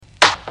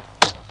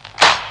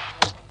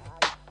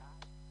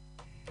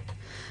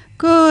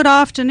Good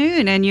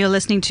afternoon, and you're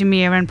listening to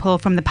Mia and Paul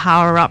from the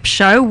Power Up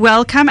Show.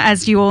 Welcome.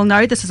 As you all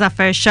know, this is our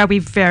first show. We're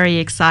very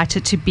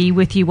excited to be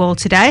with you all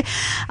today.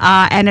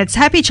 And it's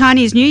Happy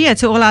Chinese New Year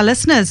to all our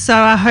listeners. So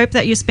I hope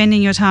that you're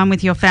spending your time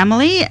with your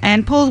family.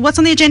 And Paul, what's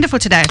on the agenda for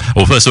today?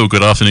 Well, first of all,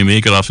 good afternoon, Mia.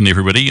 Good afternoon,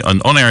 everybody.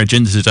 On our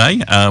agenda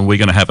today, we're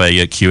going to have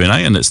a Q&A,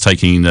 and it's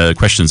taking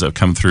questions that have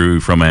come through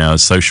from our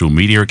social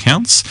media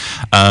accounts.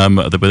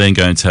 That we're then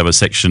going to have a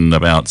section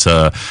about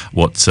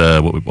what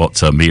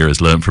Mia has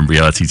learned from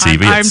reality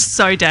TV. I'm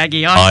so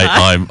daggy.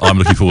 I'm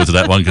looking forward to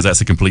that one because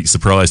that's a complete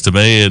surprise to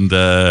me, and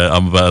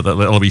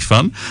that'll be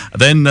fun.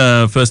 Then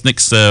I'm going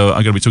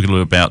to be talking a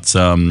little about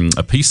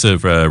a piece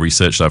of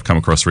research that I've come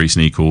across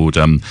recently called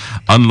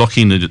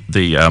Unlocking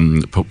the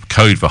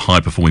Code for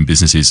High-Performing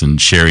Businesses and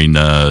sharing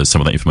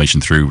some of that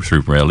information through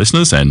our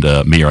listeners. And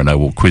Mia, I know,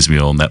 will quiz me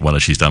on that one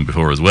as she's done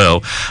before as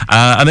well.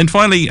 And then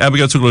finally, we're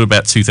going to talk a little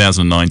about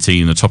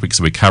 2019 and the topics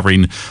that we're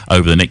covering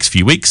over the next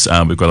few weeks.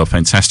 We've got a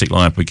fantastic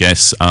lineup of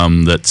guests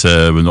that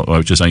we're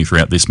not just only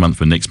throughout this month,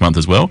 but next month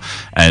as well.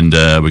 And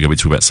we're going to be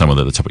talking about some of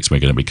the topics we're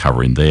going to be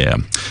covering there.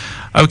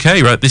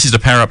 Okay, right. This is the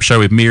Power Up Show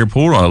with Mia and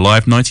Paul on a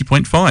live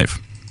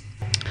 90.5.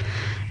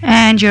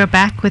 And you're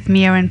back with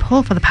Mia and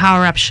Paul for the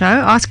Power Up Show,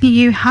 asking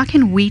you, how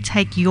can we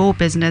take your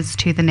business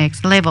to the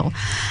next level?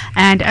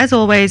 And as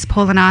always,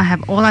 Paul and I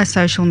have all our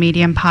social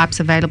media pipes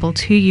available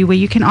to you where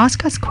you can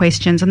ask us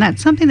questions, and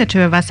that's something the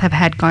two of us have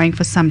had going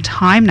for some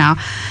time now.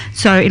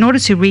 So in order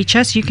to reach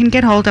us, you can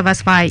get hold of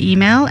us via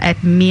email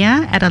at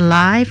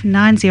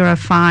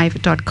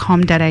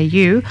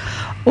mia@alive905.com.au,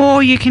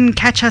 or you can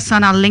catch us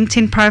on our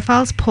LinkedIn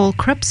profiles, Paul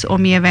Cripps or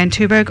Mia Van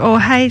Tuberg,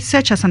 or hey,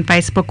 search us on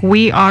Facebook.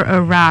 We are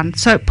around.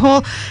 So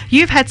Paul,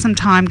 you've had some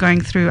time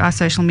going through our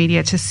social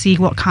media to see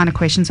what kind of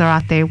questions are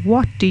out there.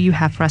 What do you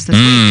have for us this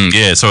week?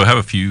 Yeah, so I have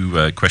a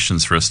few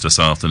questions for us this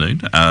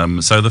afternoon.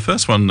 So the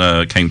first one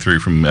came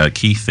through from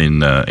Keith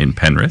in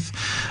Penrith.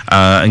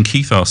 And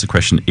Keith asked the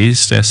question,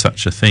 is there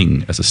such a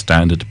thing as a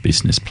standard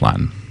business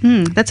plan?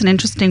 That's an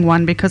interesting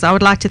one, because I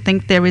would like to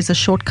think there is a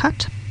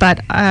shortcut,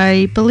 but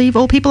I believe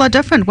all people are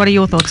different. What are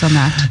your thoughts on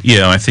that?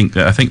 Yeah, I think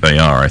they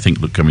are. I think,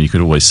 look, I mean, you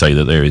could always say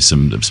that there is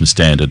some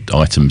standard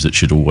items that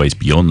should always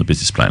be on the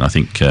business plan. I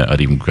think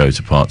I'd even go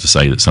to part to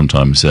say that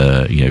sometimes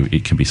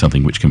it can be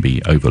something which can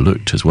be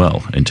overlooked as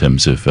well, in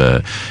terms of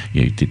I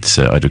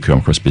do come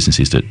across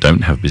businesses that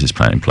don't have a business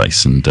plan in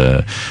place, and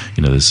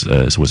there's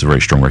always a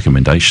very strong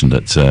recommendation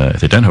that if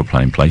they don't have a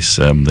plan in place,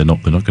 they're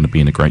not going to be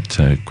in a great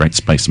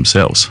space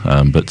themselves.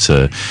 But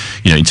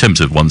in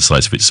terms of one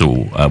size fits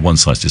all, one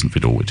size doesn't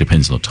fit all. It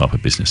depends on the type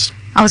of business.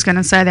 I was going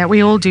to say that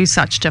we all do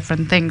such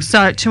different things.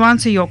 So to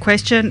answer your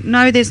question,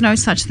 no, there's no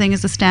such thing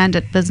as a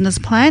standard business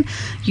plan.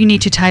 You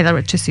need to tailor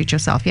it to suit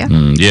yourself, yeah?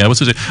 Yeah,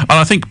 and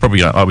I think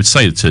probably I would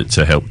say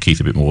to help Keith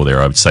a bit more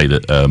there, I would say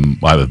that I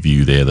have a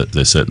view there that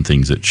there's certain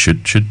things that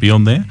should be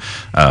on there.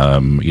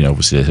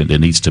 Obviously there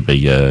needs to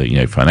be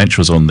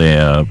financials on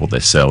there, what their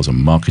sales and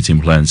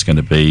marketing plan is going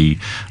to be,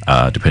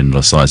 depending on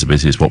the size of the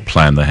business, what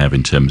plan they have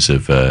in terms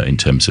of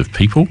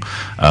people.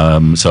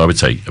 So I would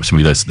say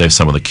there's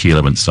some of the key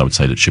elements I would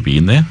say that should be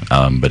in there,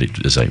 but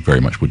it, as I say, very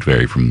much would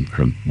vary from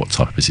what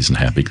type of business and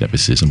how big that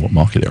business is and what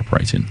market they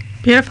operate in.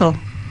 Beautiful.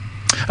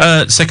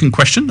 Second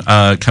question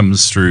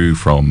comes through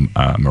from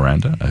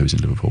Miranda, who's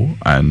in Liverpool,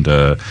 and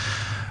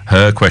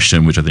her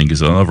question, which I think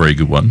is another very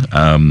good one,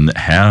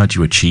 how do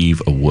you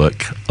achieve a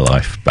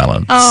work-life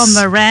balance? Oh,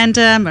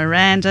 Miranda,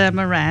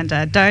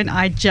 don't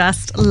I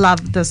just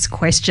love this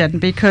question?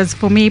 Because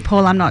for me,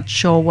 Paul, I'm not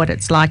sure what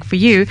it's like for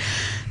you,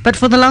 but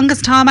for the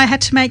longest time I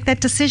had to make that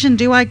decision.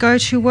 Do I go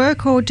to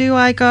work or do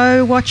I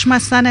go watch my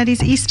son at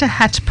his Easter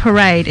hat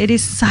parade? It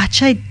is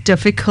such a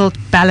difficult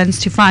balance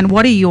to find.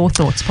 What are your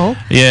thoughts, Paul?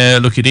 Yeah,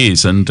 look, it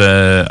is. And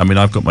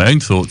I've got my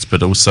own thoughts,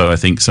 but also I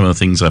think some of the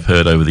things I've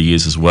heard over the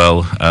years as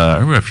well. I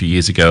remember a few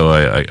years ago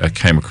I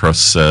came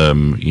across,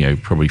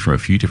 probably from a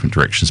few different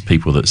directions,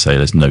 people that say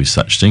there's no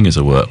such thing as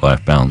a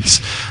work-life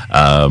balance,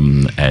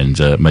 and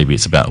maybe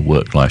it's about a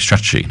work-life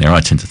strategy. Now,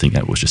 I tend to think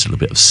that was just a little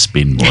bit of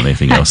spin more than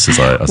anything else, as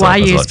I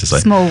like to say.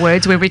 Small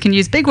words where we can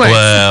use big words.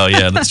 Well,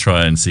 yeah, let's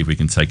try and see if we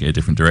can take it a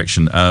different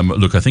direction.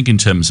 Look, I think in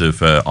terms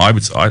of, I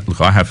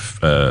have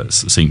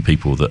seen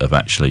people that have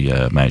actually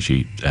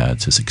managed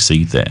to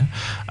succeed there.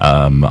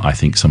 I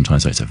think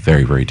sometimes it's a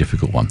very, very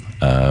difficult one.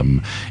 I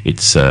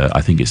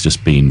think it's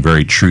just being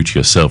very true to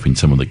yourself in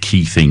some of the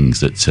key things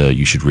that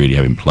you should really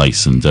have in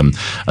place, and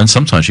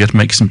sometimes you have to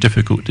make some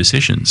difficult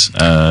decisions.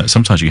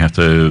 Sometimes you have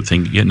to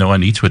think, I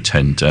need to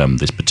attend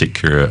this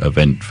particular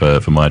event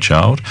for my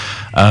child,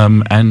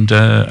 and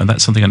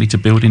that's something I need to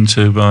build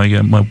into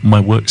my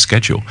work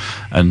schedule.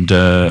 And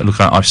look,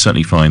 I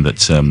certainly find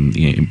that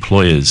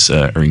employers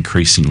are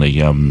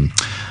increasingly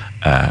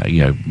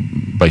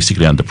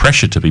basically under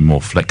pressure to be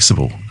more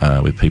flexible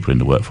with people in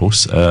the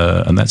workforce,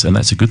 and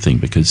that's a good thing,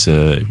 because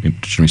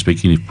generally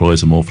speaking, if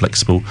employers are more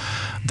flexible,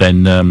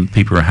 then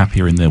people are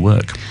happier in their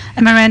work.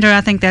 And Miranda,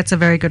 I think that's a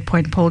very good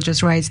point Paul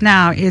just raised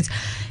now, is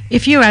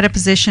if you're at a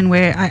position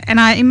where,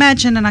 I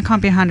imagine, and I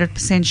can't be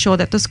 100% sure,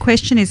 that this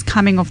question is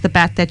coming off the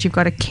bat that you've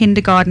got a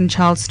kindergarten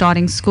child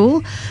starting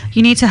school,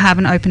 you need to have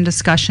an open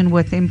discussion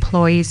with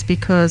employees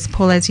because,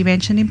 Paul, as you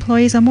mentioned,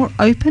 employees are more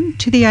open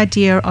to the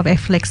idea of a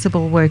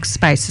flexible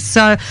workspace.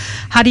 So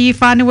how do you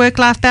find a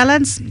work-life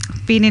balance?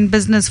 Been in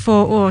business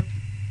for a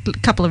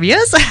couple of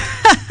years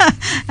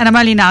and I'm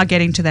only now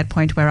getting to that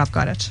point where I've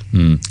got it.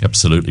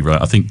 Absolutely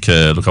right. I think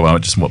one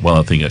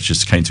other thing that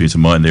just came to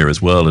mind there as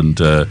well,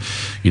 and I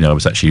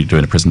was actually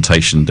doing a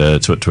presentation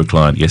to a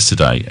client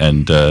yesterday,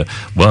 and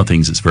one of the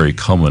things that's very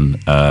common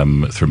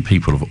from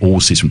people of all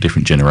sorts from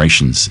different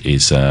generations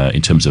is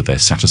in terms of their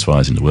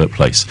satisfiers in the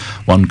workplace.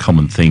 One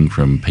common thing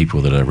from people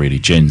that are really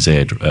Gen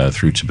Z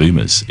through to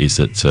boomers is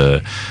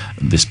that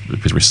this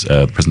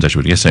presentation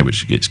we did yesterday,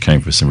 which came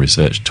from some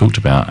research, talked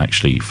about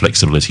actually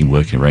flexibility in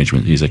working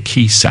arrangement is a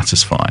key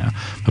satisfier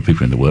for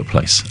people in the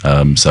workplace.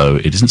 So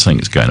it isn't something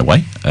that's going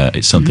away.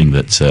 It's something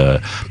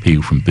that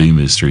people from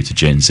boomers through to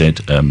Gen Z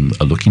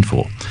are looking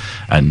for.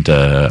 And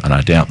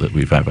I doubt that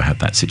we've ever had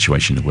that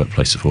situation in the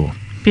workplace before.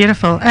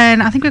 Beautiful.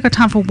 And I think we've got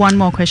time for one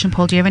more question,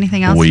 Paul. Do you have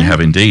anything else? We have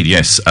indeed,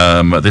 yes.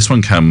 This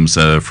one comes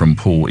from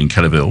Paul in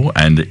Kellyville.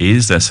 And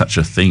is there such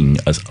a thing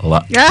as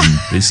luck in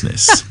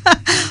business?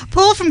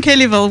 Paul from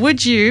Kellyville,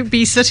 would you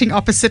be sitting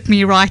opposite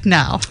me right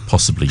now?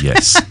 Possibly,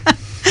 yes.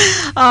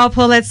 Oh,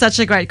 Paul, that's such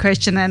a great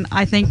question. And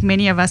I think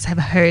many of us have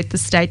heard the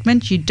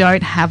statement, you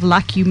don't have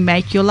luck, you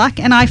make your luck.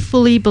 And I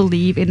fully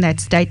believe in that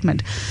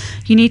statement.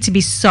 You need to be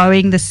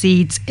sowing the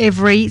seeds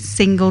every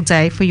single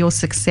day for your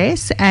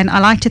success. And I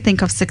like to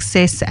think of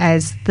success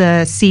as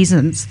the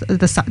seasons,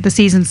 the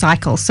season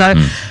cycle. So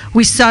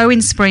we sow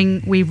in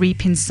spring, we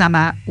reap in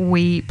summer,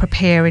 we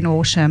prepare in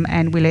autumn,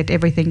 and we let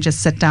everything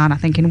just sit down, I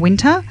think, in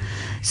winter.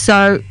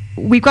 So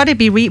we've got to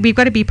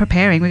be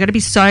preparing. We've got to be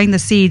sowing the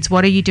seeds.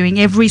 What are you doing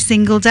every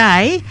single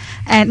day?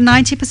 And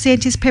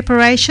 90% is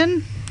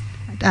preparation,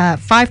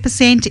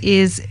 5%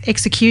 is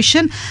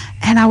execution,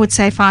 and I would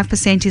say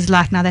 5% is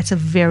luck. Now, that's a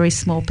very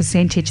small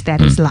percentage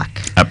that is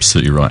luck.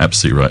 Absolutely right,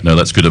 absolutely right. No,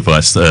 that's good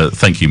advice.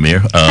 Thank you,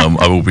 Mia.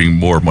 I will bring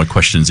more of my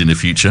questions in the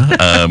future.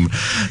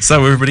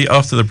 So, everybody,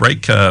 after the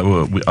break,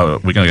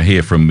 we're going to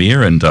hear from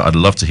Mia, and I'd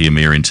love to hear,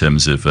 Mia, in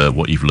terms of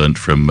what you've learned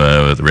from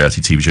the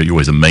reality TV show. You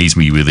always amaze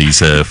me with these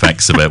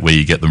facts about where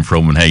you get them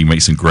from and how you make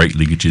some great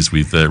linkages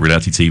with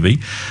reality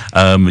TV.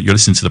 You're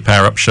listening to the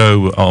Power Up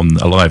Show on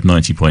Alive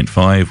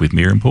 90.5 with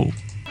Mia and Paul.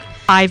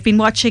 I've been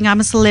watching I'm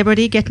a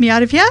Celebrity, Get Me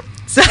Out of Here.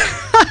 So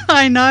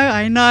I know.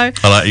 I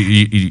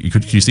like,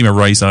 could you see my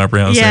raised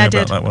eyebrows? Yeah,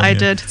 there about that one? I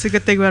did. It's a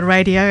good thing we're on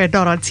radio and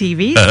not on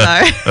TV.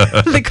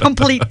 So the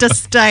complete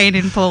disdain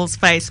in Paul's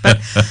face. But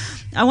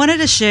I wanted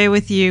to share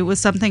with you was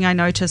something I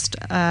noticed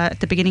at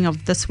the beginning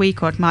of this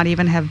week, or it might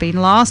even have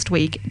been last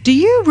week. Do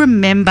you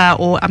remember,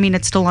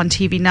 it's still on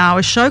TV now,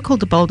 a show called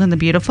The Bold and the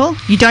Beautiful?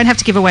 You don't have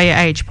to give away your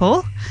age,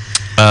 Paul.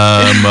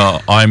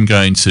 I'm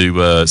going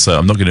to so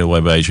I'm not going to give away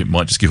my age. It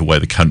might just give away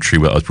the country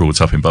where I was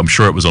brought up in, but I'm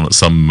sure it was on at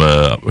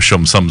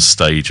some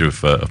stage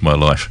of my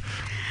life.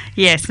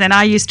 Yes, and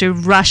I used to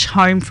rush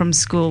home from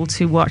school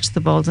to watch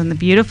The Bold and the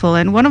Beautiful,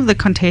 and one of the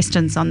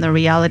contestants on the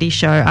reality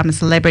show I'm a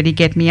Celebrity,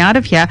 Get Me Out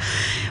of Here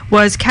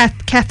was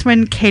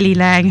Catherine Kelly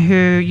Lang, who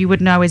you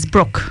would know as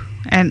Brooke,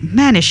 and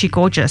man, is she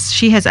gorgeous.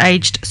 She has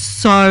aged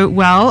so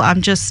well.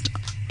 I'm just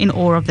in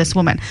awe of this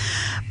woman.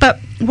 But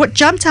what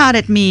jumped out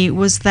at me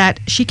was that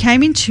she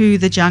came into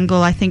the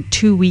jungle, I think,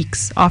 2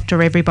 weeks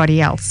after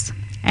everybody else.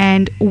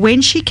 And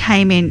when she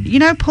came in,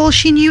 Paul,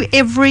 she knew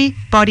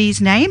everybody's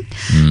name.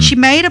 She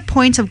made a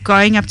point of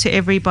going up to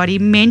everybody,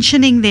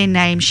 mentioning their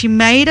name. She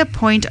made a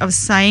point of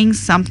saying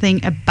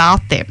something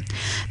about them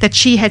that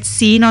she had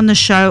seen on the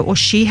show or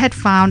she had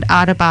found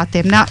out about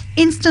them. Now,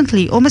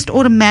 instantly, almost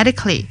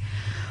automatically,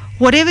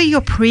 whatever your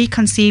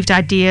preconceived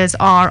ideas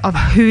are of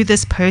who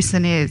this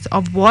person is,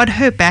 of what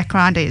her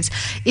background is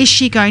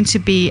she going to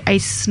be a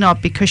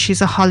snob because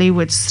she's a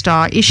Hollywood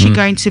star? Is she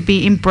going to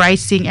be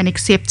embracing and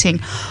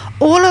accepting?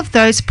 All of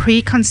those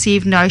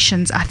preconceived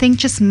notions, I think,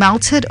 just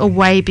melted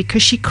away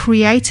because she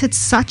created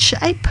such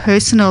a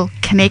personal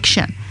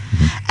connection.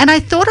 And I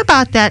thought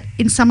about that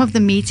in some of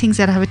the meetings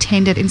that I've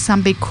attended in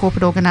some big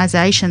corporate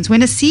organizations.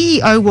 When a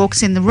CEO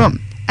walks in the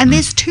room, and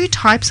there's two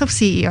types of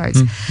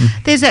CEOs.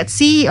 There's that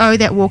CEO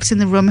that walks in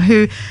the room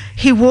who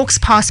he walks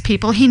past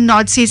people, he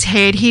nods his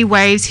head, he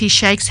waves, he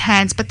shakes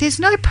hands, but there's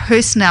no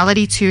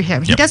personality to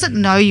him. He doesn't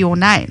know your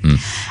name.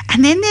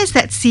 And then there's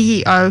that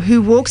CEO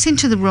who walks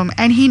into the room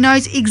and he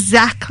knows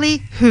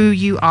exactly who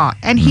you are,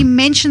 and he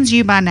mentions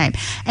you by name,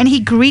 and he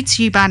greets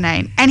you by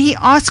name, and he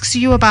asks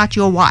you about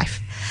your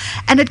wife.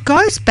 And it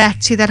goes back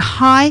to that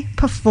high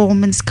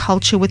performance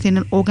culture within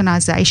an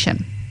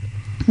organization.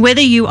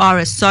 Whether you are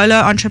a solo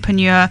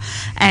entrepreneur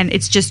and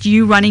it's just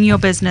you running your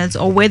business,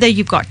 or whether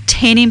you've got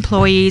 10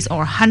 employees or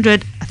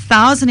 100,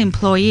 1,000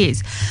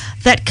 employees,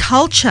 that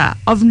culture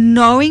of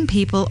knowing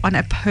people on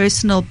a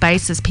personal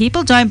basis.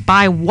 People don't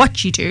buy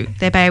what you do,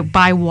 they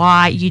buy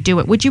why you do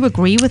it. Would you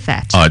agree with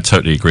that? I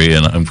totally agree,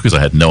 and because I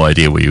had no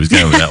idea where he was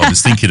going with that, I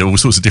was thinking all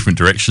sorts of different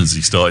directions.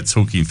 He started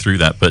talking through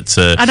that, but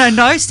I don't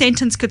know.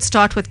 Sentence could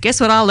start with, "Guess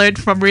what I learned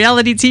from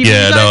reality TV."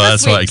 Yeah, no,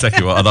 that's right,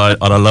 exactly right. And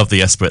I love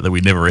the aspect that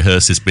we never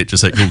rehearse this bit.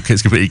 Just like, it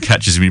completely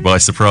catches me by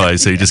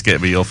surprise, so you just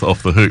get me off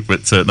the hook.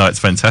 But no, it's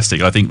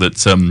fantastic. I think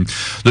that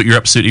look, you're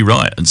absolutely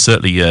right, and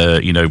certainly,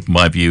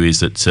 my view is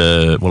that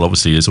well,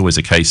 obviously, there's always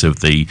a case of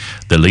the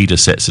leader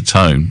sets a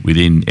tone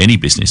within any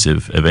business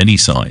of any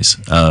size,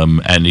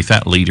 and if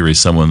that leader is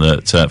someone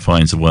that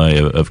finds a way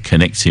of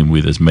connecting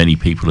with as many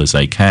people as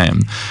they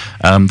can,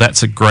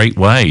 that's a great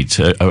way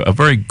to a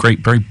very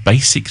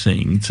basic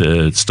thing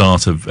to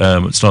start a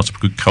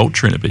good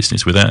culture in a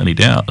business, without any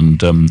doubt.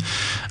 And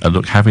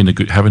look, having a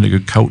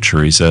good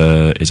culture is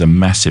a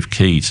massive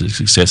key to the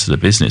success of the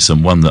business,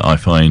 and one that I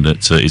find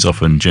that is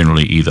often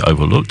generally either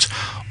overlooked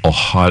or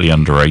highly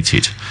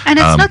underrated. And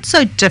it's not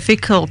so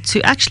difficult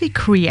to actually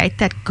create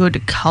that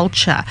good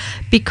culture,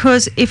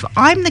 because if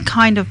I'm the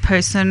kind of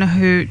person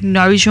who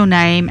knows your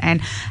name and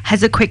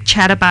has a quick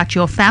chat about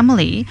your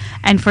family,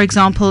 and for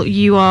example,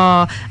 you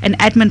are an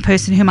admin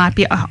person who might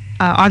be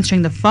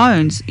answering the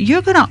phones,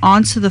 you're going to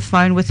answer the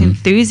phone with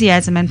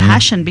enthusiasm and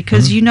passion,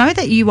 because you know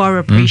that you are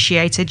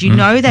appreciated, you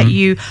know that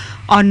you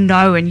are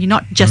known, you're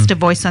not just a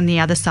voice on the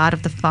other side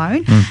of the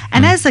phone.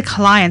 And as a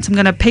client, I'm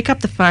going to pick up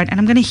the phone and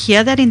I'm going to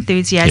hear that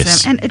enthusiasm.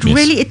 Yes. And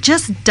it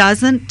just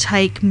doesn't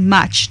take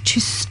much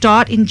to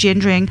start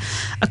engendering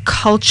a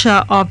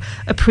culture of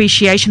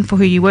appreciation for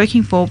who you're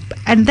working for.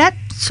 And that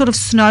sort of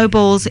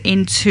snowballs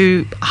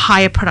into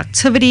higher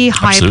productivity,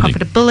 higher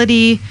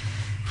profitability.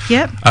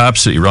 Yep.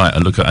 Absolutely right.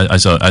 And look,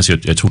 as you're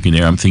talking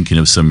there, I'm thinking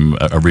of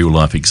a real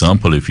life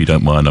example, if you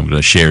don't mind, I'm going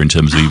to share in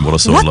terms of even what I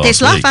saw last week.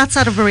 There's life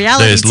outside of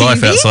reality TV? There's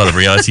life outside of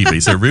reality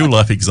TV. So a real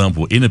life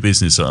example in a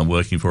business that I'm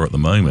working for at the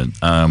moment.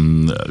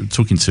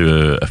 Talking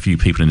to a few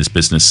people in this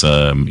business,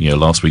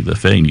 last week, they're a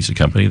fairly new to the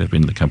company. They've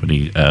been in the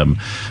company,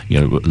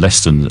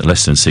 less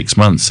than 6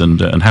 months,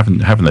 and having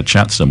that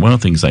chat to them, one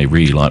of the things they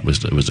really liked was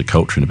the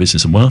culture in the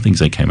business. And one of the things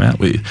they came out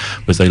with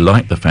was they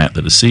liked the fact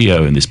that the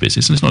CEO in this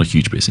business, and it's not a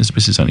huge business, the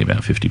business is only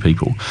about 50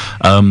 people,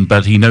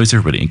 but he knows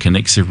everybody and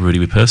connects everybody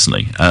with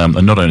personally.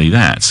 And not only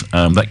that,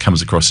 that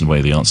comes across in the way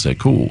they answer their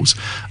calls.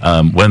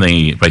 When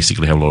they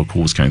basically have a lot of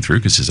calls going through,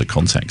 because it's a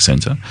contact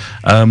centre,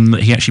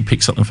 he actually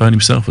picks up the phone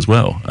himself as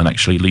well, and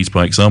actually leads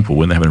by example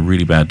when they're having a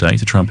really bad day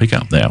to try and pick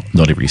up. Now,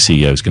 not every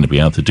CEO is going to be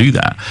able to do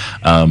that,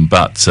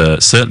 but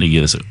certainly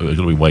there's going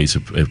to be ways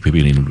of people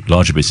in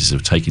larger businesses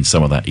of taking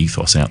some of that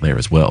ethos out there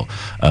as well.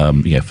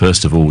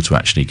 First of all, to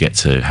actually get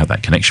to have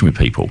that connection with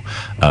people,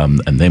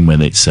 and then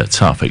when it's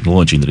tough,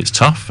 acknowledging that it's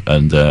tough,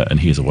 and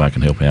here's a way I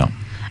can help out.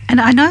 And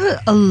I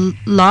know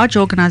large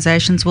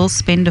organisations will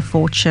spend a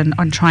fortune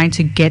on trying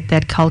to get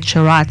that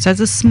culture right. So as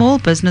a small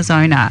business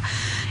owner,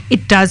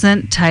 it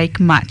doesn't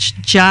take much.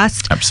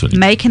 Just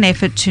make an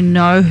effort to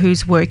know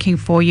who's working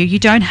for you. You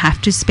don't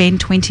have to spend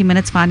 20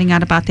 minutes finding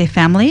out about their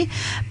family,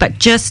 but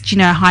just,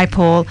 hi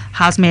Paul,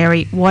 how's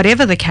Mary,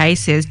 whatever the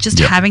case is, just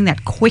having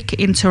that quick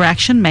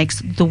interaction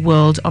makes the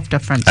world of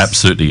difference.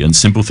 Absolutely, and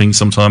simple things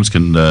sometimes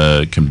can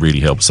really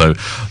help. So,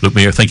 look,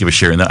 Mira, thank you for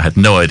sharing that. I had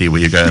no idea where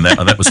you're going there,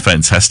 and that was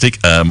fantastic.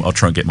 I'll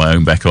try and get my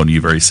own back on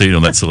you very soon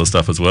on that sort of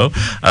stuff as well.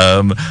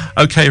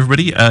 Okay,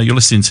 everybody, you're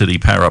listening to the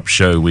Power Up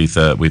Show with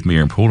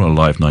Mira and Paul on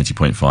Live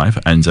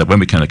 90.5, and when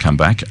we kind of come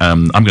back,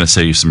 I'm going to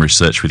share some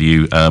research with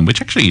you,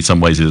 which actually in some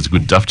ways is a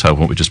good dovetail of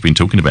what we've just been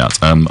talking about.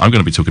 I'm going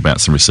to be talking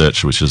about some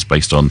research which is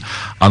based on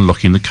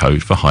unlocking the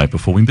code for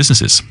high-performing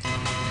businesses.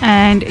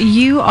 And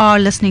you are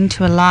listening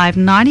to a Live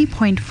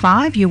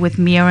 90.5. You're with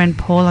Mira and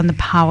Paul on the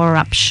Power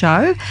Up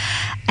Show.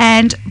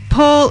 And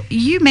Paul,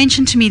 you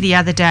mentioned to me the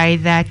other day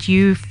that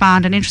you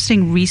found an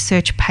interesting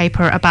research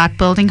paper about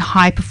building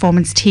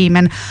high-performance team,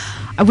 and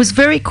I was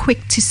very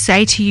quick to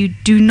say to you,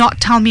 do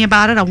not tell me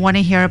about it. I want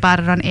to hear about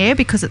it on air,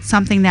 because it's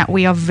something that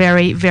we are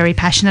very, very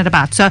passionate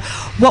about. So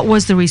what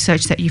was the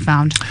research that you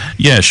found?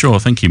 Yeah, sure.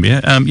 Thank you,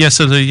 Mia.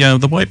 So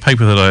the white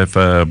paper that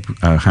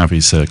I have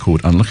is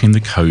called Unlocking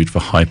the Code for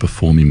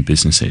High-Performing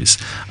Businesses.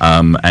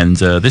 And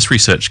this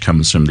research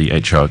comes from the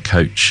HR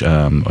Coach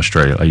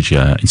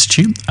Australia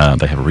Institute.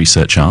 They have a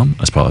research arm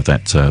as part of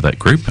that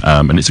group,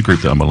 and it's a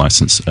group that I'm a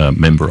licensed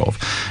member of.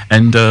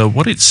 And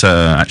what it's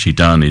actually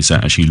done is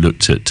actually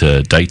looked at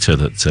data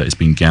that has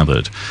been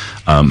gathered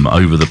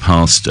over the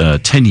past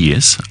 10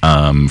 years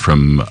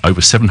from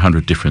over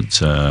 700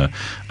 different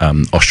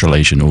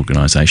Australasian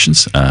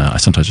organisations. I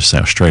sometimes just say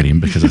Australian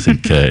because I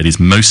think it is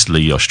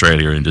mostly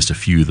Australia and just a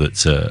few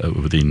that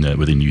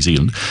within New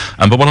Zealand.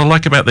 But what I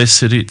like about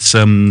this is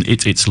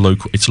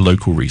it's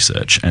local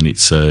research, and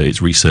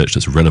it's research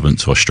that's relevant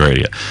to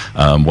Australia.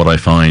 What I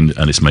find,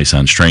 and this may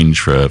sound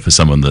strange for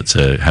someone that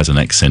has an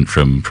accent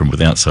from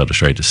within outside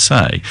Australia to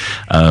say,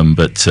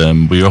 but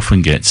we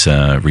often get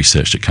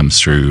research that comes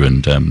through,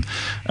 and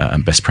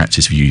and best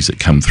practice views that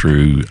come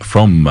through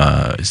from,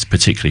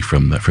 particularly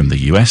from the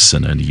US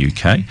and the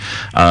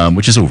UK,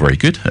 which is all very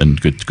good and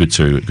good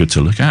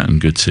to look at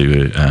and good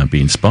to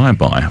be inspired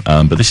by.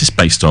 But this is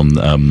based on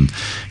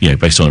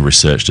based on a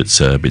research that's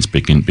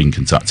been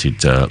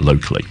conducted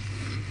locally.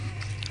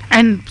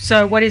 And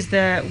so what is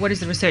the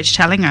research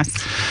telling us?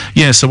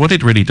 Yeah, so what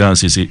it really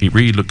does is it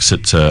really looks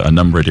at a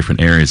number of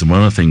different areas. And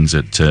one of the things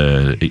that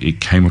it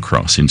came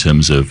across in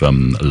terms of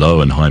low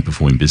and high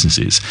performing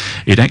businesses,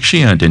 it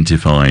actually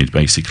identified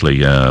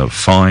basically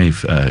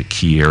 5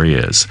 key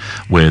areas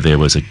where there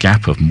was a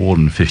gap of more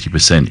than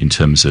 50% in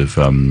terms of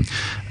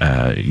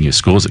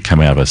scores that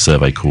came out of a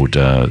survey called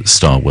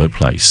Star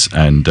Workplace.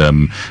 And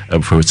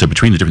so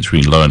between the difference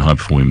between low and high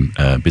performing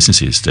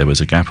businesses, there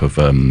was a gap of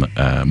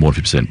more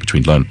than 50%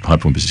 between low and high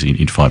performing businesses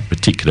in 5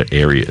 particular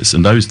areas.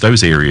 And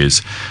those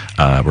areas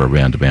were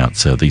around about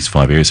these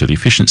 5 areas. So the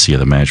efficiency of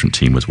the management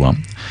team was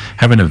one.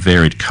 Having a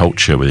varied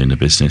culture within the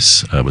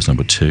business was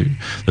number 2.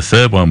 The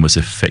third one was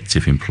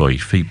effective employee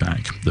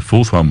feedback. The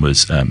fourth one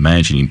was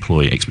managing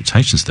employee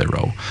expectations of their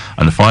role.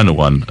 And the final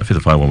one, the fifth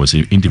and final one, was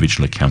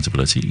individual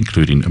accountability,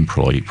 including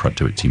employee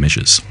productivity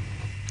measures.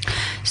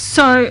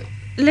 So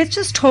let's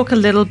just talk a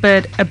little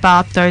bit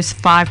about those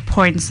 5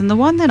 points. And the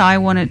one that I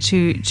wanted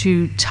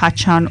to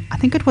touch on, I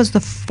think it was the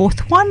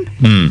 4th one.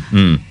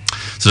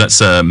 So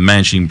that's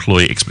managing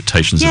employee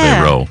expectations of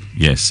their role.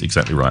 Yes,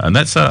 exactly right. And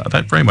that's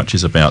that very much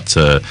is about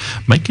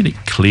making it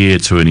clear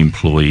to an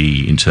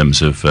employee in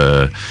terms of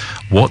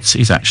what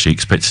is actually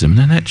expected of them.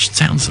 And that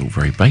sounds all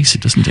very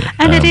basic, doesn't it?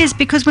 And it is,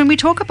 because when we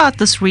talk about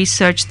this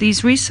research,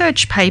 these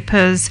research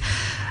papers,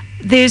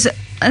 there's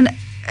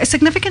a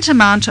significant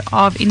amount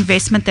of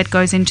investment that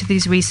goes into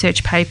these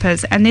research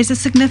papers, and there's a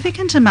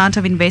significant amount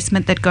of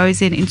investment that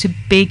goes into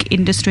big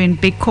industry and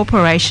big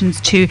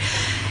corporations to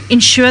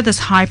ensure this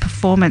high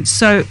performance.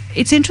 So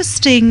it's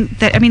interesting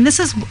that, this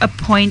is a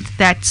point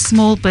that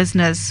small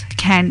business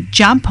can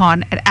jump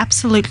on at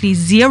absolutely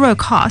zero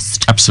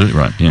cost. Absolutely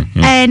right, yeah.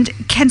 And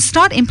can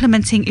start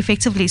implementing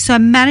effectively. So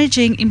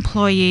managing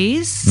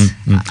employees,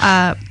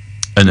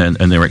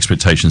 and their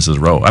expectations of the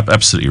role.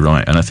 Absolutely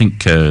right. And I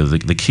think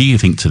the key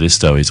thing to this,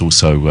 though, is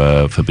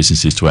also for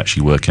businesses to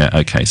actually work out,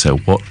 okay, so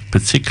what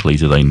particularly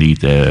do they need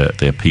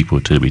their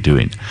people to be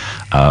doing?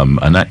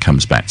 And that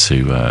comes back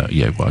to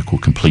what I call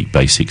complete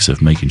basics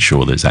of making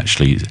sure there's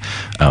actually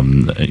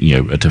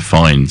a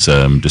defined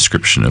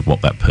description of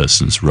what that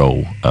person's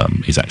role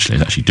is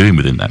actually doing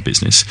within that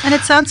business. And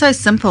it sounds so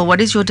simple. What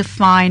is your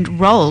defined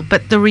role?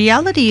 But the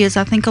reality is,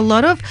 I think a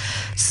lot of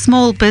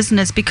small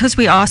business, because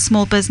we are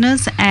small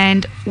business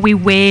and we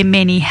wear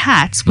many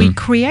hats, we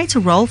create a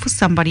role for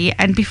somebody,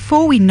 and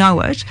before we know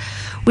it,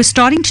 we're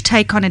starting to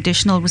take on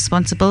additional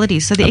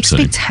responsibilities. So the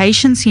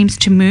expectation seems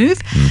to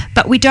move,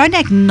 but we don't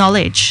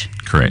acknowledge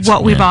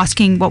what we're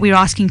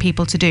asking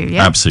people to do.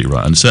 Yeah, absolutely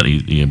right. And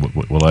certainly,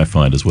 what I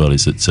find as well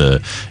is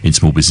that in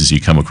small business,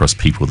 you come across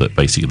people that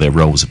basically their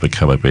roles have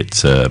become a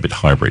bit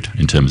hybrid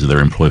in terms of they're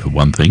employed for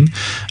one thing,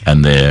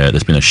 and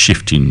there's been a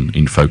shift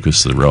in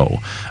focus of the role.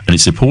 And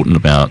it's important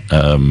about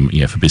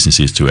for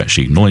businesses to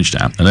actually acknowledge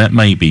that, and that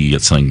may be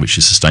something which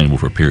is sustainable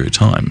for a period of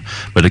time,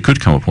 but it could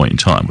come a point in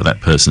time where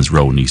that person's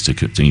role needs to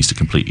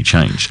completely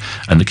change.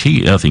 And the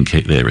key, I think,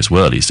 there as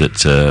well is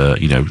that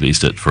is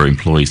that for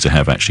employees to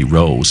have actually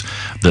roles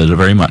that are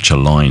very much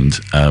aligned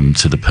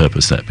to the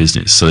purpose of that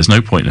business. So there's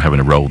no point in having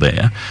a role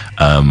there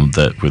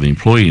that with an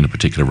employee in a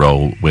particular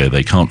role where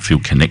they can't feel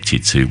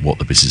connected to what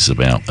the business is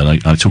about. And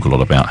I talk a lot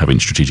about having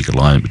strategic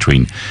alignment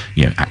between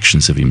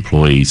actions of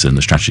employees and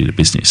the strategy of the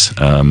business.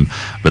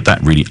 But that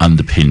really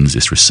underpins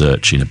this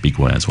research in a big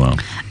way as well.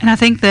 And I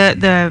think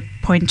the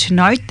point to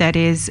note that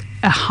is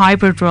a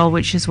hybrid role,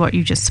 which is what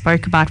you just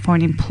spoke about for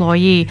an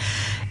employee.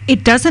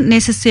 It doesn't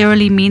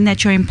necessarily mean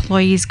that your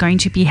employee is going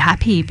to be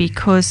happy,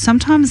 because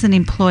sometimes an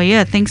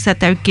employer thinks that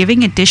they're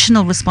giving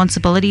additional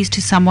responsibilities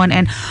to someone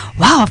and,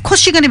 wow, of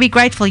course you're going to be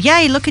grateful.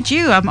 Yay, look at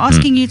you. I'm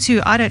asking you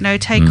to,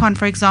 take on,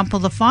 for example,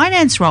 the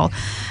finance role.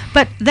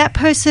 But that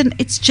person,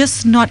 it's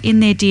just not in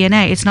their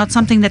DNA. It's not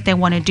something that they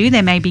want to do.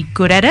 They may be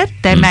good at it.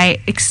 They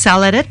may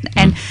excel at it.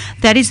 And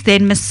that is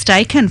then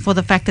mistaken for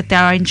the fact that they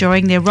are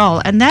enjoying their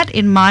role. And that,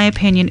 in my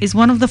opinion, is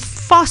one of the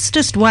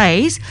fastest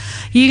ways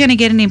you're going to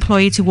get an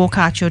employee to walk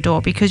out your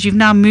door, because you've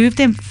now moved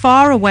them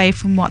far away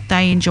from what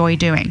they enjoy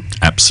doing.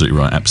 Absolutely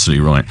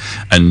right.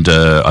 And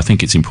I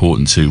think it's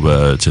important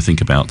to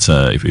think about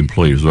if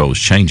employees' role is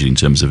changing in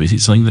terms of is it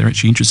something they're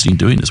actually interested in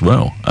doing as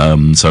well.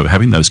 So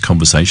having those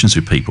conversations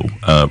with people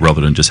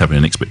rather than just having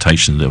an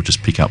expectation that they'll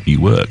just pick up new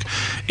work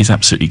is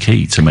absolutely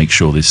key to make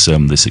sure this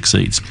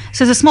succeeds.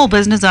 So as a small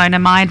business owner,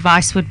 my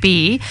advice would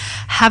be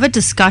have a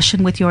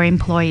discussion with your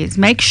employees.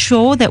 Make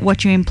sure that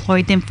what you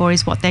employed them for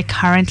is what they're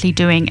currently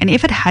doing. And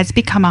if it has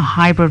become a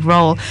hybrid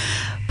role,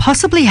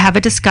 possibly have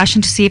a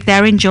discussion to see if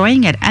they're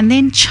enjoying it, and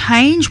then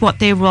change what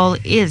their role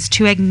is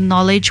to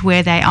acknowledge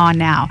where they are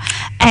now.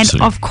 And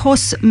Absolutely. Of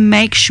course,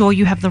 make sure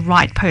you have the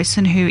right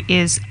person who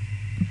is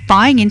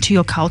buying into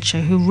your culture,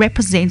 who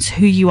represents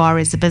who you are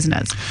as a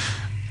business.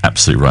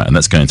 Absolutely right, and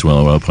that's going to one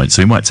of our points.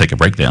 So we might take a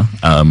break now,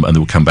 and then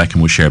we'll come back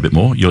and we'll share a bit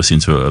more. You're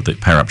listening to the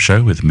Power Up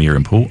Show with Mia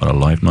and Paul on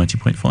Alive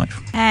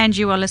 90.5. And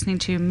you are listening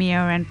to Mia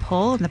and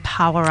Paul on the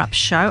Power Up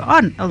Show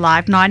on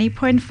Alive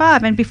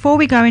 90.5. And before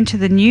we go into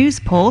the news,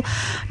 Paul,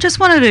 just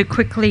wanted to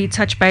quickly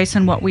touch base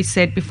on what we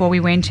said before we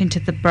went into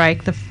the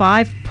break, the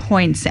 5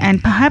 points,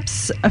 and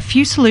perhaps a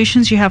few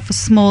solutions you have for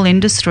small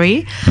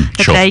industry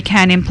that Sure. they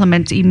can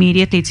implement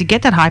immediately to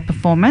get that high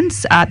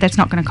performance that's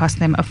not going to cost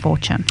them a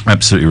fortune.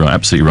 Absolutely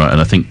right.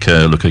 And I think,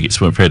 look, it's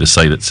fair to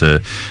say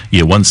that,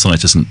 one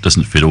size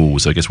doesn't fit all.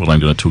 So I guess what I'm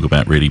going to talk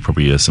about really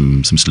probably are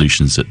some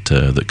solutions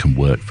that can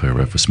work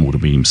for small to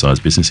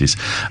medium-sized businesses.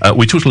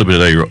 We talked a little bit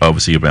earlier,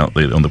 obviously, about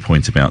on the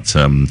point about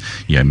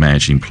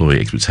managing employee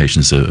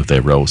expectations of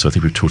their role. So I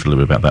think we've talked a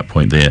little bit about that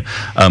point there.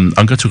 I'm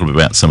going to talk a little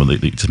bit about some of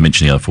to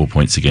mention the other 4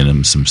 points again,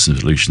 and some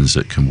solutions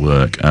that can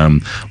work.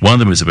 One of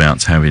them is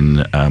about having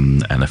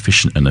an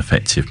efficient and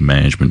effective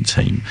management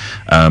team,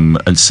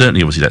 and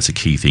certainly, obviously, that's a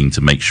key thing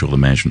to make sure the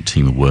management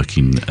team are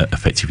working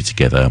effectively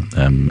together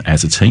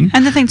as a team.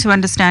 And the thing to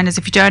understand is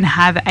if you don't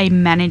have a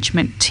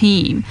management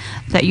team,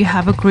 that you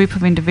have a group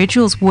of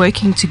individuals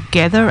working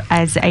together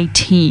as a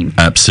team.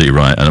 Absolutely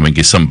right. And I mean,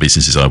 some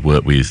businesses I've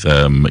worked with,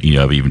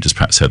 I've even just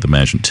perhaps had the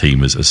management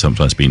team as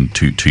sometimes been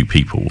two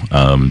people,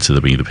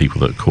 to being the people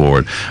that are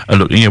core. And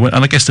look, and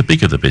I guess the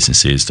bigger the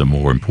business is, the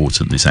more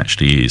important this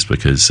actually is,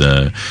 because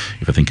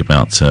if I think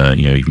about,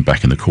 even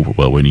back in the corporate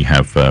world, when you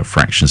have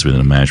fractions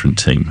within a management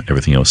team,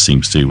 everything else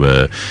seems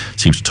to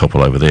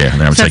topple over there. And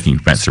now I'm taking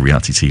back to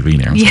reality TV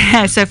now.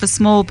 Yeah, so for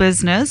small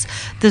business,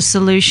 the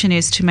solution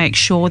is to make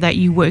sure that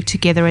you work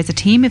together as a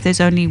team. If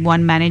there's only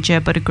one manager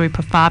but a group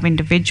of 5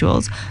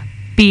 individuals,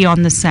 be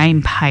on the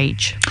same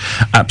page.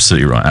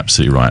 Absolutely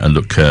right. And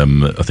look,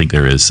 I think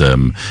there is,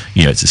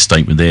 it's a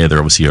statement there. There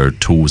obviously are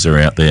tools that are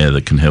out there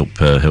that can help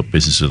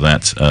business with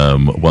that.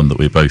 One that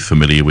we're both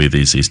familiar with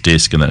is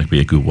DISC, and that would be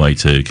a good way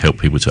to help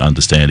people to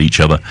understand each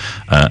other,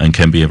 and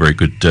can be a very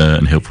good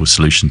and helpful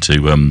solution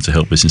to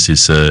help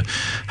businesses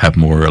have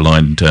more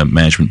aligned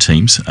management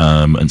teams.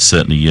 And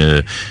certainly,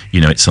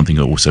 it's something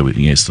that also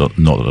it's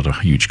not at a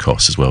huge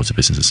cost as well to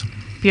businesses.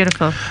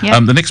 Beautiful. Yeah.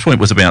 The next point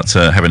was about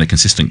having a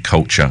consistent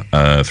culture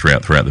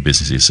throughout the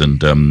businesses,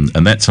 and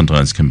that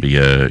sometimes can be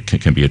a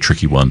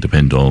tricky one,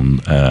 depending on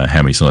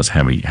how many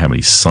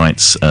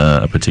sites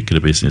a particular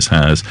business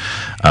has.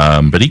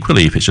 But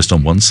equally, if it's just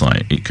on one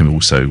site, it can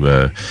also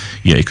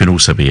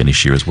be an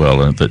issue as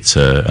well. And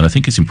I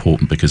think it's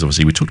important because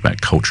obviously we talked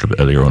about culture a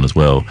bit earlier on as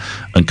well,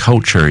 and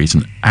culture is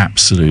an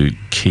absolute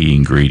key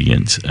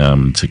ingredient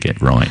to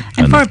get right.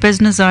 And for a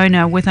business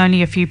owner with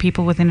only a few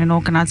people within an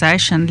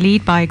organisation,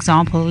 lead by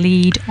example.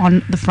 Lead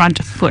on the front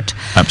foot.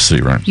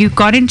 Absolutely right. You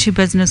got into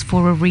business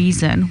for a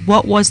reason.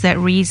 What was that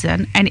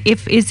reason? And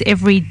is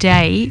every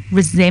day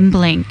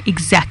resembling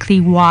exactly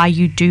why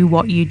you do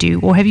what you do,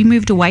 or have you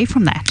moved away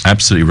from that?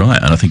 Absolutely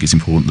right. And I think it's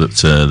important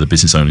that the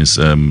business owners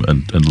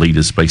and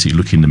leaders basically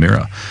look in the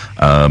mirror,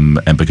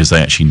 and because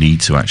they actually need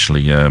to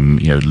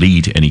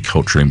lead any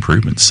culture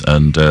improvements,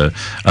 and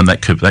that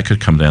could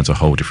come down to a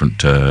whole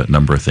different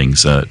number of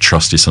things.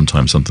 Trust is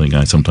sometimes something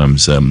I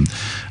sometimes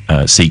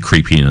see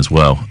creeping in as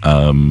well,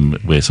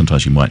 where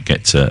sometimes you might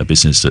get a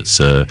business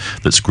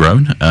that's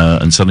grown,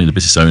 and suddenly the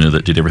business owner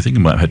that did everything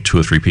might have had 2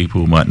 or 3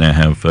 people, might now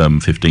have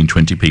 15,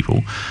 20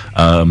 people,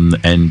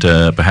 and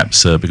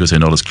perhaps because they're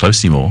not as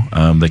close anymore,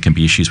 there can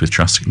be issues with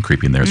trust and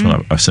creeping there as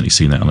well. I've certainly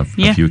seen that on a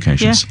few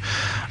occasions.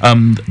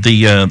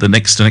 Yeah. The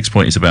next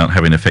point is about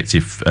having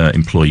effective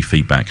employee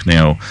feedback.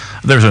 Now,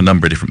 there's a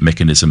number of different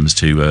mechanisms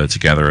to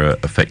gather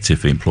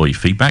effective employee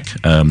feedback,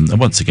 and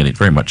once again, it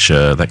very much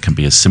that can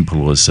be as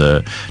simple as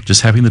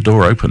just having the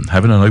door open,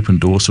 having an open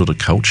door sort of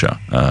culture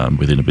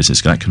within a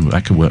business. That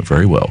can work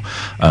very well.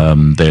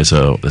 There's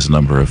a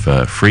number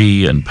of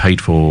free and paid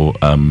for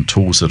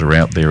tools that are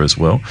out there as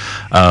well.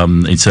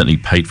 And certainly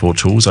paid for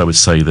tools, I would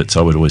say that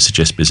I would always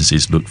suggest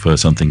businesses look for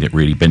something that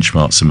really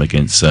benchmarks them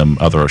against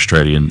other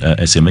Australian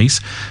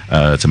SMEs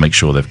to make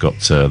sure they've got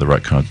the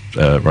right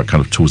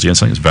kind of tools and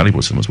something that's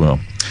valuable to them as well.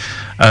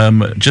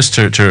 Just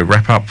to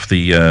wrap up,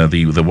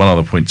 the one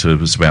other point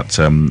was about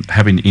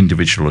having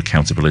individual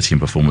accountability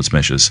and performance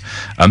measures.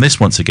 And this,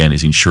 once again,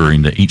 is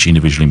ensuring that each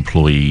individual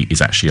employee is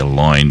actually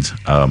aligned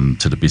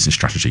to the business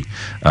strategy,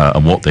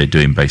 and what they're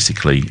doing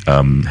basically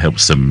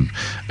helps them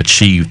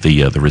achieve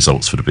the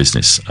results for the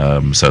business.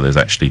 So there's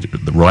actually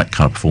the right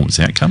kind of performance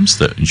outcomes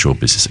that ensure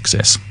business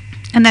success.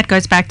 And that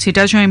goes back to,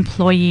 does your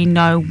employee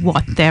know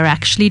what they're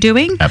actually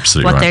doing?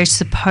 Absolutely what right. They're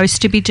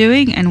supposed to be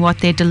doing, and what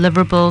their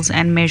deliverables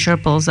and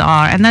measurables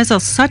are. And those are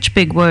such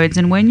big words.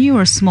 And when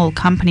you're a small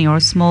company or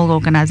a small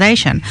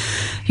organisation,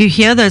 you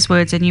hear those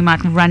words and you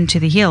might run to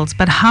the hills.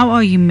 But how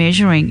are you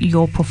measuring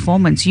your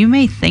performance? You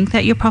may think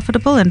that you're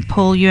profitable, and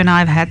Paul, you and I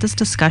have had this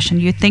discussion.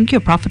 You think you're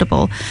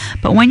profitable,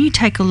 but when you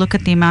take a look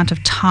at the amount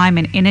of time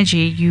and energy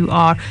you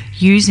are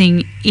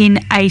using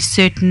in a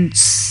certain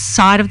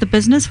side of the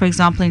business, for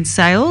example, in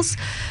sales,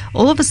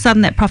 all of a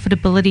sudden that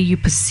profitability you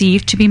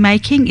perceive to be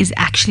making is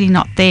actually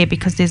not there,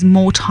 because there's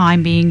more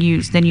time being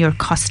used than you're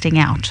costing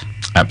out.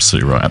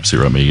 Absolutely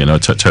right, Megan. I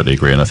totally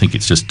agree, and I think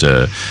it's just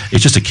a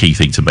key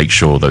thing to make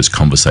sure those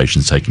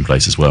conversations are taking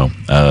place as well.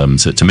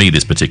 So to me,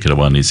 this particular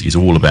one is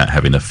all about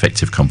having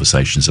effective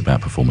conversations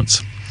about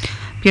performance.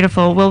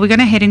 Beautiful. Well, we're going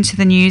to head into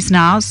the news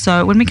now.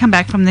 So when we come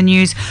back from the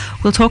news,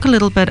 we'll talk a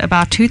little bit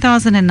about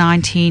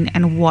 2019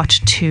 and what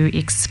to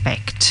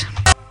expect.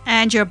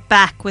 And you're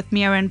back with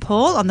Mia and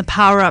Paul on the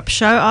Power Up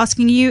Show,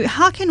 asking you,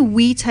 how can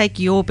we take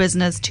your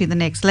business to the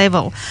next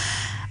level?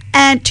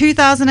 And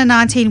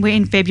 2019, we're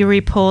in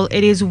February, Paul.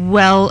 It is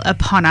well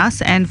upon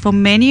us. And for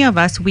many of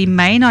us, we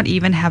may not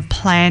even have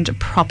planned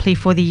properly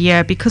for the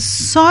year because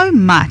so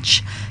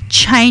much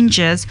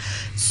changes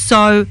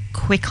so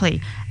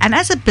quickly. And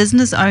as a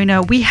business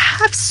owner, we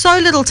have so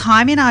little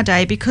time in our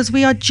day because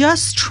we are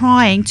just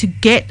trying to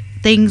get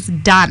things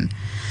done.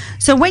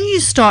 So when you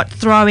start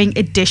throwing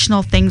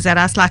additional things at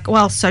us, like,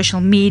 well,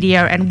 social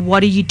media and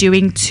what are you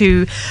reading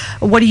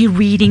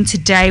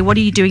today? What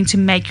are you doing to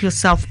make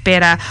yourself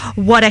better?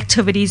 What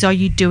activities are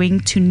you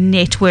doing to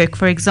network,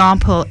 for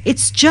example?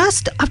 It's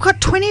just, I've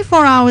got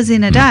 24 hours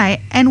in a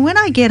day, and when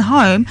I get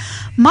home,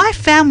 my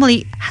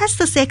family has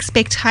this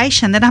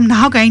expectation that I'm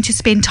now going to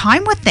spend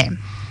time with them.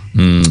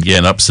 Yeah,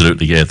 and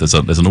absolutely. Yeah, there's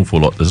an awful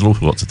lot. There's an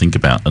awful lot to think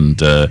about,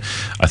 and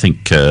I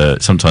think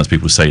sometimes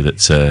people say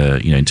that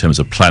in terms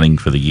of planning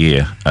for the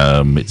year,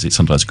 it's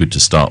sometimes good to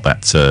start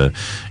that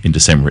in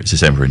December. It's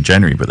December and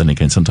January, but then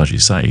again, sometimes you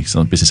say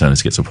some business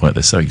owners get to a point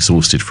they're so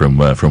exhausted from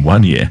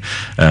 1 year,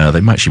 they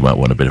actually might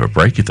want a bit of a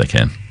break if they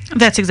can.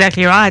 That's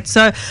exactly right.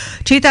 So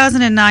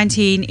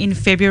 2019 in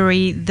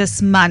February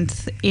this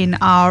month in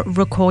our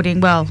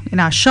in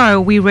our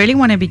show, we really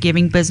want to be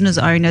giving business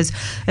owners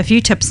a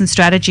few tips and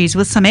strategies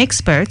with some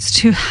experts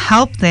to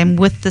help them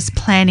with this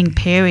planning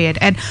period.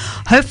 And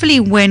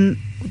hopefully when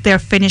they're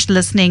finished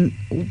listening,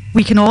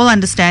 we can all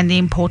understand the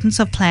importance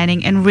of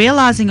planning and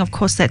realizing, of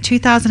course, that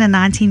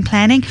 2019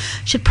 planning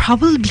should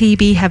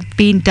probably have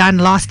been done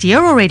last year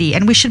already,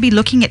 and we should be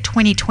looking at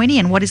 2020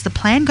 and what is the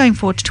plan going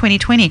forward to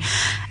 2020.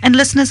 And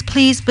listeners,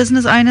 please,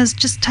 business owners,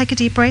 just take a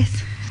deep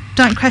breath.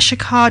 Don't crash your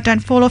car.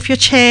 Don't fall off your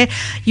chair.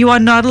 You are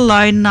not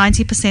alone.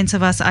 90%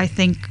 of us, I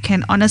think,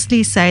 can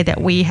honestly say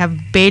that we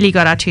have barely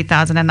got our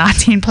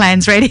 2019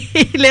 plans ready,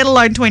 let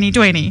alone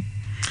 2020.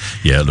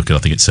 Yeah, look, I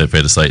think it's fair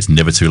to say it's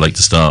never too late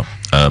to start.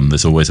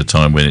 There's always a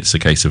time when it's a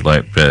case of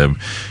like,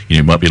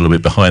 you might be a little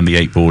bit behind the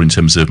 8 ball in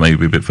terms of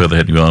maybe a bit further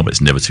ahead than you are, but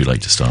it's never too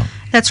late to start.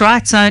 That's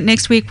right. So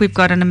next week we've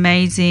got an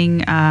amazing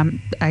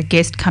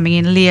guest coming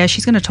in, Leah.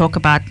 She's going to talk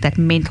about that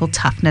mental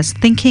toughness,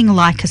 thinking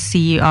like a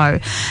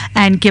CEO,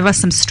 and give us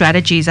some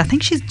strategies. I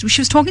think she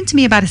was talking to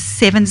me about a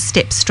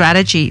 7-step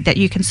strategy that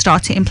you can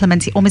start to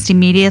implement almost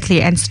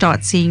immediately and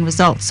start seeing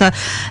results. So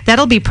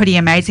that'll be pretty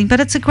amazing. But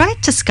it's a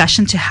great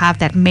discussion to have,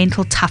 that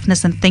mental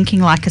toughness and thinking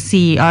like a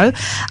CEO.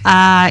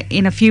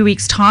 In a few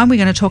weeks' time, we're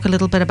going to talk a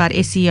little bit about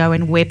SEO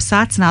and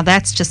websites. Now,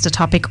 that's just a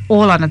topic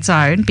all on its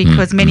own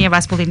because many of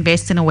us will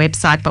invest in a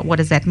website, but what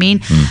does that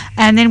mean?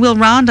 And then we'll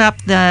round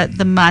up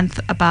the month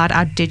about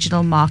our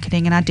digital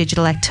marketing and our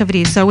digital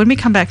activities. So when we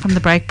come back from the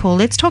break, Paul,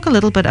 let's talk a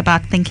little bit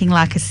about thinking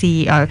like a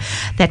CEO,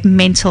 that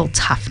mental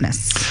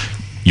toughness.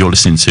 You're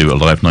listening to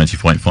Alive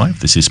 90.5.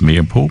 This is me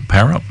and Paul,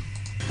 Power Up.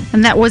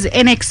 And that was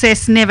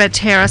INXS, Never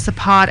Tear Us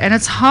Apart. And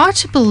it's hard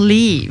to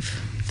believe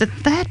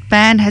that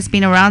band has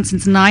been around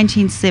since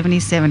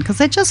 1977 because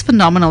they're just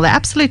phenomenal. They're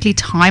absolutely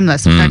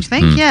timeless, don't you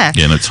think? Yeah,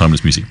 no,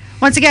 timeless music.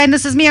 Once again,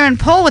 this is Mia and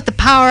Paul with the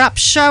Power Up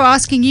Show,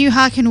 asking you,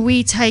 how can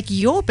we take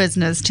your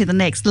business to the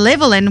next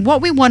level? And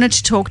what we wanted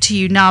to talk to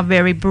you now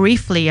very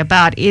briefly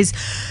about is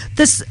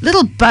this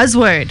little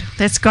buzzword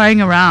that's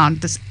going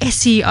around, this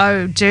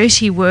SEO,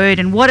 dirty word,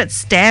 and what it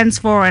stands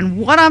for and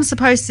what I'm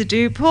supposed to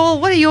do. Paul,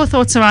 what are your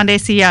thoughts around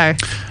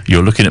SEO?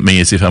 You're looking at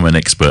me as if I'm an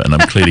expert, and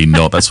I'm clearly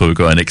not. That's why we've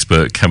got an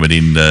expert coming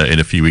in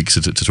a few weeks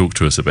to talk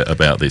to us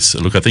about this.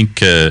 Look, I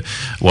think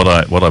what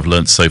I've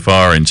learned so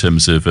far in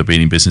terms of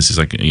being in business is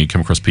you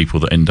come across people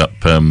that end up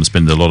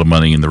spending a lot of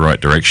money in the right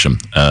direction,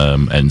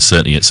 and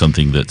certainly it's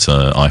something that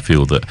I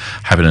feel that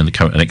having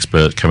an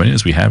expert coming in,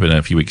 as we have in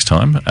a few weeks'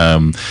 time,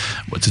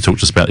 to talk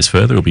to us about this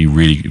further, it'll be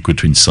really good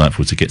to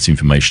insightful to get some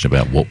information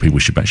about what people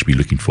should actually be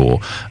looking for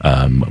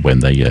when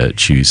they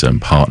choose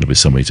and partner with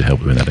somebody to help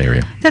them in that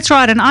area. That's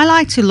right, and I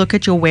like to look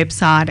at your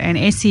website and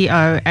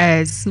SEO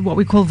as what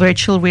we call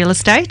virtual real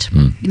estate.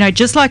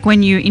 Just like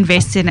when you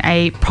invest in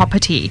a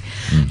property,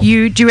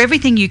 you do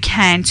everything you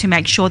can to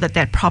make sure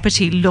that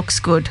property looks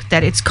good,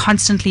 that it's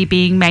constantly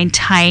being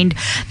maintained,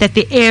 that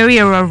the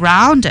area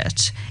around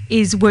it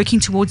is working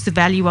towards the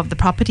value of the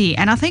property.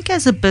 And I think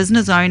as a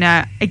business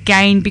owner,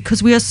 again,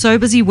 because we are so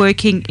busy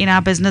working in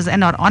our business and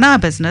not on our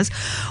business,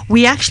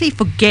 we actually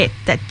forget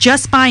that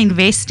just by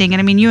investing,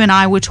 and I mean, you and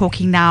I were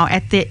talking now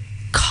at the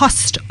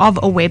cost of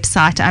a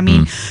website. I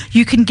mean,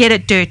 you can get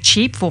it dirt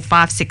cheap for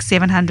 $500,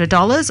 $600,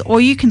 $700, or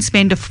you can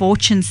spend a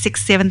fortune,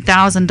 $6,000,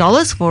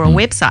 $7,000 for a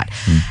website.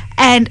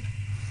 And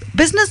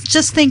business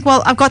just think,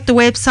 well, I've got the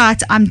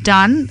website, I'm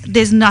done.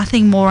 There's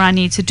nothing more I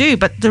need to do.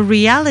 But the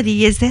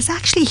reality is there's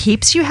actually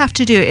heaps you have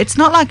to do. It's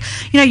not like,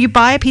 you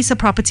buy a piece of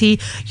property,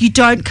 you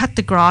don't cut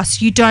the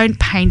grass, you don't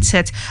paint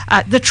it,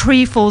 the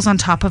tree falls on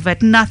top of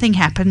it, nothing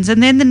happens.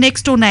 And then the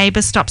next door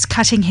neighbor stops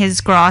cutting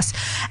his grass,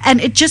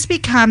 and it just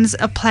becomes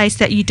a place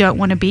that you don't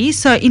want to be.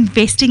 So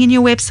investing in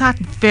your website,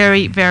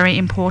 very, very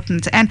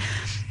important. And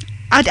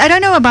I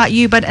don't know about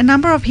you, but a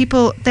number of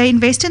people, they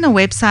invest in a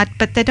website,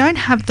 but they don't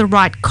have the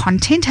right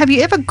content. Have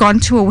you ever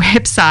gone to a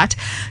website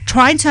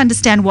trying to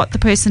understand what the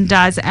person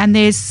does, and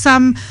there's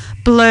some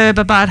blurb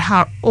about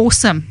how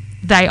awesome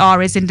they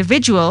are as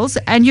individuals,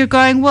 and you're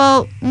going,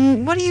 well,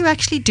 what do you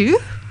actually do?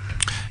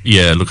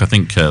 Yeah, look, I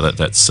think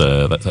that's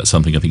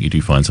something I think you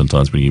do find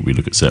sometimes when we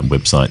look at certain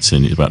websites,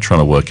 and it's about trying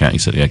to work out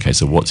exactly, okay,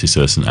 so what's this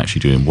person actually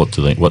doing? What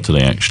do they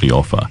actually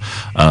offer?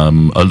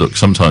 Look,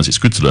 sometimes it's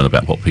good to learn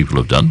about what people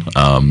have done.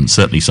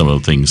 Certainly, some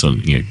of the things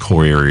on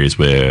core areas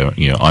where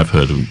I've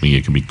heard can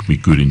be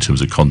good in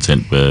terms of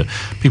content, where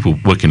people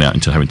working out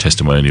into having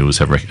testimonials,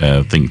 have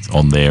things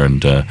on there,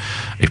 and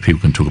if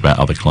people can talk about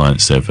other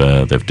clients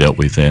they've dealt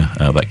with there,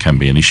 that can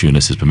be an issue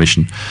unless there's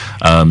permission.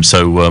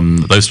 So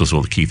those are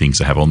sort of the key things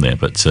to have on there,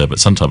 but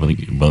sometimes I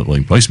think one of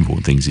the most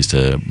important things is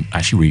to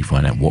actually really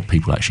find out what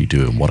people actually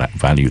do and what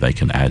value they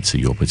can add to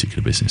your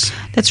particular business.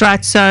 That's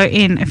right. So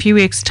in a few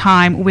weeks'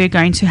 time, we're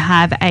going to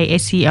have a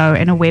SEO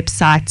and a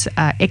website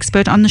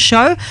expert on the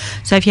show.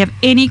 So if you have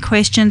any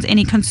questions,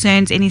 any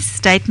concerns, any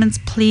statements,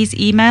 please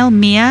email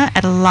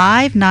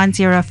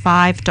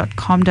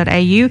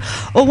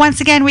mia@alive905.com.au, or once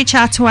again, reach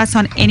out to us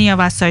on any of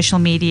our social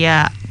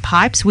media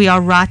pipes. We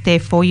are right there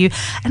for you.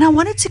 And I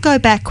wanted to go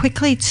back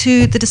quickly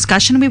to the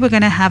discussion we were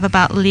going to have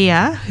about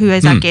Leah, who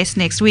is our guest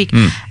next week,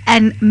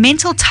 and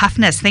mental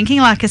toughness, thinking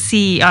like a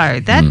CEO.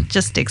 That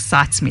just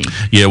excites me.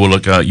 Yeah, well,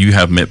 look, you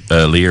have met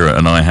Leah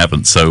and I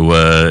haven't, so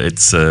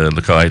it's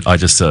look, I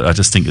just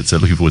think it's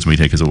looking forward to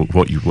meeting her, because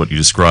what you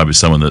describe is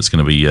someone that's going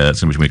to be a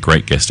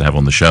great guest to have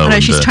on the show. I know,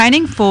 she's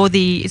training for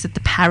the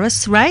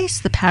Paris race,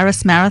 the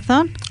Paris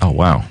Marathon. Oh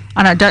wow.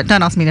 I know,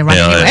 don't ask me to run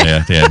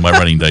anywhere. Yeah. My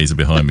running days are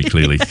behind me,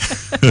 clearly.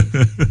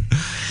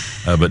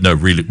 But no,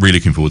 really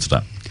looking forward to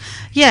that.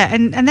 Yeah,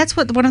 and that's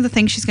what one of the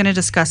things she's going to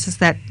discuss is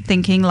that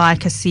thinking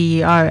like a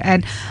CEO.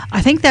 And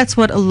I think that's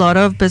what a lot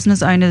of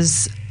business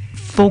owners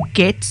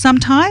forget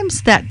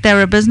sometimes, that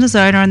they're a business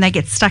owner and they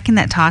get stuck in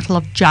that title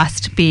of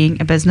just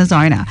being a business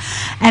owner.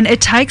 And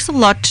it takes a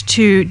lot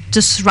to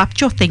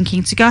disrupt your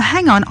thinking, to go,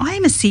 hang on, I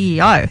am a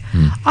CEO.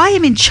 I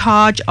am in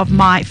charge of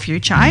my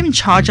future. I am in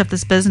charge of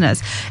this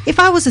business. If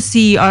I was a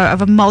CEO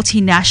of a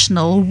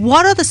multinational,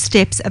 what are the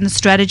steps and the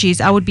strategies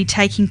I would be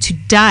taking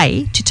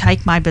today to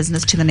take my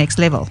business to the next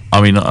level?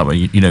 I mean, how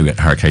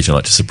occasionally I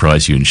like to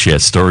surprise you and share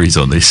stories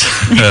on this.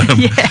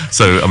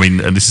 So,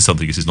 and this is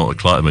something, this is not a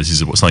client, this is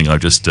something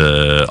I've just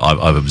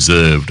I've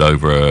observed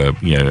over a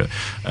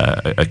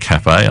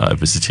cafe I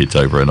visited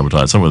over a number of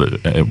times. Some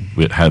of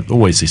it had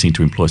always, they seem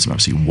to employ some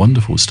absolutely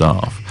wonderful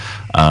staff.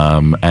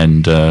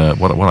 And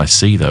what I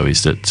see though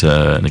is that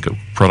they've got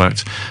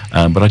product,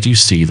 but I do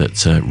see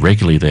that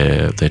regularly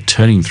they're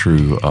turning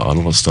through a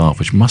lot of staff,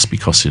 which must be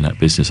costing that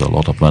business a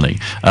lot of money.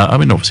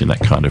 Obviously in that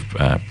kind of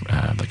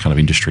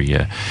industry,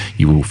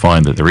 you will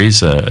find that there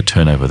is a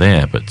turnover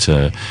there, but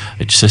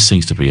it just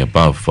seems to be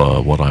above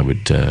what I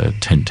would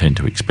tend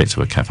to expect of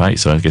a cafe.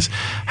 So I guess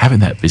having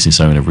that business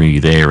owner really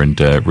there and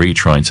really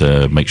trying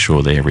to make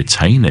sure they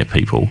retain their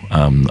people,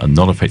 and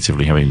not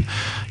effectively having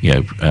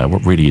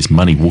what really is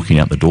money walking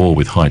out the door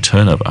with high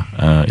turnover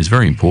is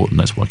very important.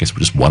 That's what I guess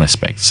just one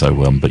aspect. So,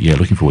 but yeah,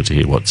 looking forward to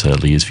hear what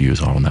Leah's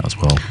views are on that as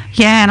well.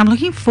 Yeah, and I'm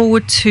looking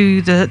forward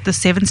to the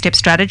 7-step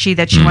strategy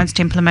that she wants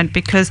to implement,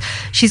 because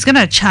she's going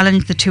to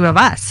challenge the two of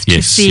us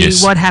to see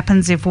what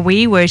happens if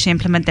we were to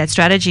implement that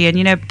strategy.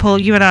 And Paul,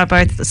 you and I are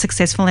both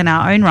successful in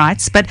our own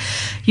rights, but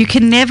you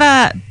can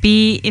never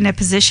be in a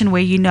position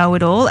where you know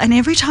it all. And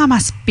every time I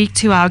speak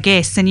to our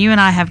guests, and you and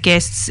I have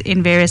guests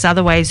in various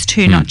other ways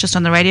too, not just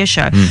on the radio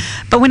show,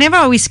 but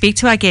whenever we speak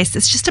to our guests,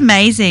 it's just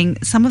amazing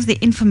some of the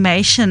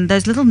information,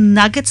 those little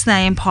nuggets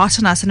they impart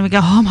on us, and we go,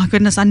 oh my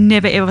goodness, I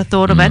never ever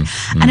thought of it.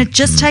 And it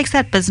just takes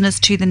that business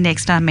to the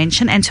next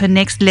dimension and to a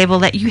next level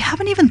that you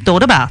haven't even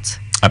thought about.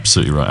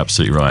 Absolutely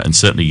right. And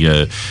certainly,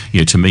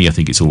 to me, I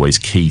think it's always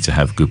key to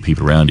have good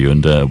people around you.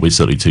 And we're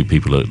certainly two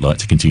people that like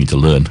to continue to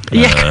learn,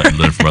 and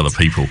learn from other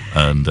people.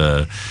 And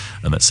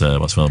that's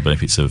what's one of the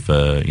benefits of,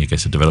 a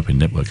developing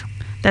network.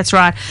 That's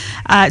right.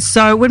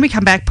 So when we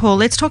come back, Paul,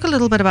 let's talk a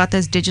little bit about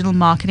those digital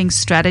marketing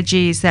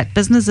strategies that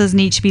businesses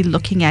need to be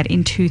looking at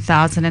in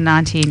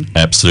 2019.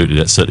 Absolutely.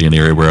 That's certainly an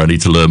area where I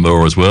need to learn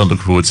more as well. Looking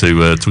forward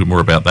to talking more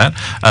about that.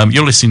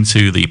 You're listening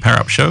to the Power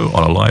Up Show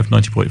on Alive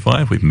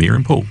 90.5 with Mia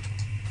and Paul.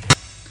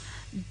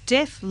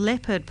 Def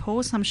Leppard,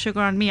 Pour Some Sugar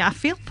on Me. I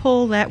feel,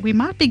 Paul, that we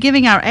might be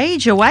giving our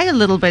age away a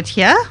little bit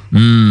here.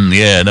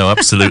 Yeah, no,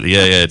 absolutely.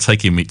 Yeah.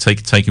 Taking me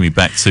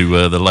back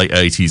to the late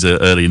 80s,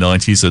 early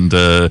 90s,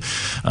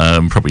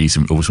 and probably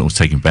also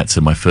taking me back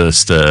to my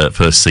first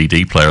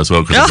CD player as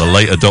well, because I was a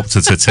late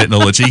adopter to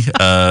technology.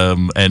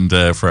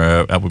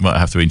 We might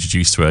have to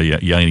introduce to our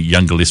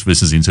younger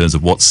listeners in terms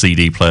of what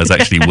CD players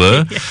actually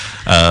were.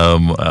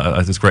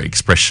 This great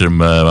expression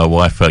my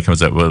wife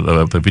comes out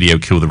with, the video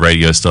killed the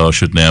radio star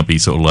should now be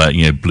sort of like,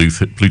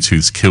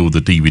 Bluetooth's killed the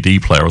DVD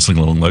player or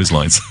something along those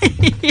lines.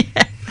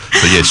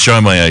 So yes,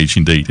 showing my age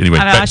indeed. Anyway,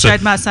 I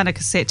showed my son a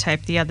cassette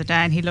tape the other day,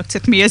 and he looked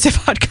at me as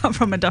if I'd come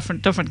from a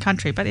different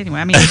country. But anyway,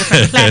 I mean a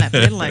different planet,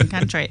 let alone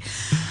country.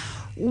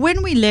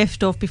 When we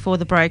left off before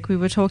the break, we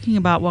were talking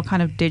about what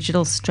kind of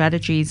digital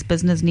strategies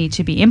business need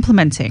to be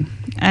implementing.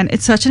 And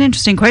it's such an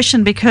interesting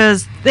question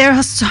because there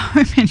are so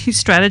many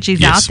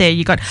strategies out there.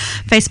 You got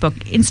Facebook,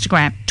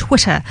 Instagram,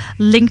 Twitter,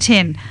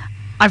 LinkedIn.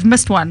 I've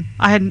missed one.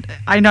 I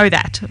know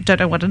that.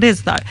 Don't know what it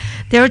is, though.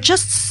 There are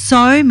just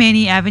so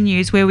many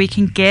avenues where we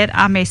can get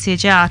our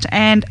message out.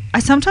 And I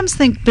sometimes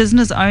think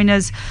business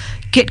owners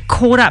get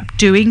caught up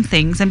doing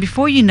things. And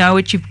before you know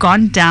it, you've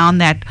gone down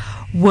that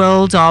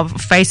world of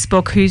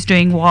Facebook, who's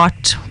doing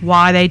what,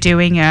 why are they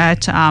doing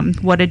it,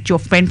 what did your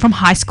friend from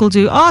high school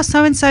do,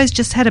 so-and-so's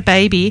just had a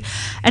baby,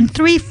 and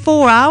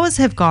 3-4 hours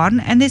have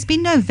gone and there's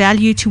been no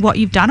value to what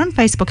you've done on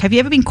Facebook. Have you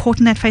ever been caught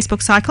in that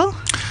Facebook cycle?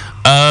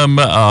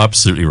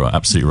 Absolutely right.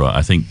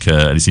 I think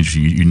it's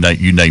interesting.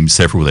 You named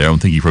several there. I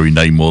think you probably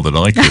named more than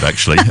I could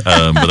actually,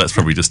 but that's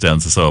probably just down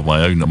to some of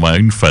my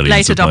own failures.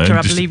 Late adopter,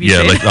 I believe you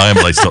said. I am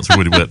a late adopter.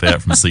 We've worked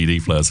out from CD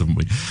players, haven't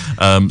we?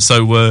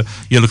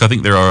 Look, I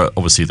think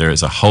there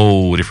is a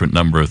whole different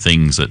number of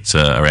things that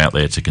are out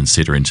there to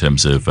consider in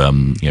terms of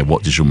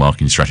what digital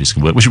marketing strategies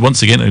can work. Which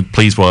once again, I'm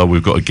pleased while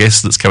we've got a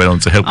guest that's coming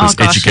on to help us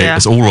educate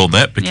us all on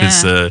that,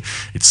 because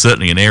it's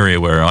certainly an area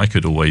where I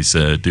could always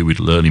do with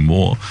learning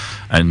more.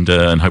 And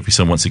hopefully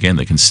someone, once again,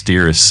 that can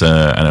steer us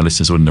and our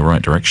listeners all in the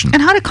right direction.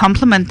 And how to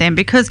complement them,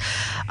 because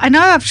I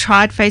know I've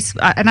tried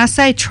Facebook, and I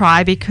say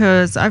try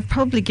because I've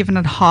probably given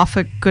it half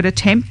a good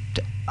attempt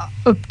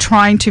of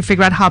trying to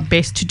figure out how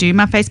best to do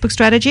my Facebook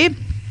strategy.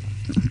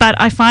 But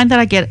I find that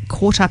I get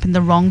caught up in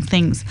the wrong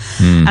things,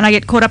 and I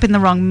get caught up in the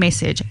wrong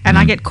message, and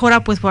I get caught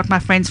up with what my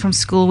friends from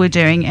school were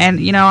doing. And,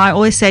 I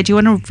always say, do you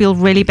want to feel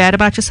really bad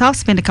about yourself?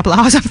 Spend a couple of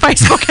hours on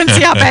Facebook and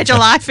see how bad your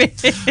life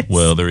is.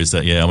 Well, there is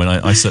that, yeah. I mean,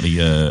 I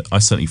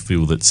certainly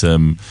feel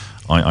that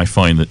I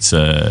find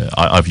that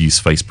I've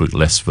used Facebook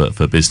less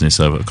for business.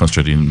 I've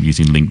concentrated on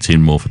using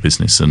LinkedIn more for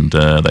business, and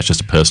that's just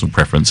a personal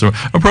preference, or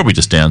probably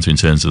just down to in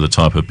terms of the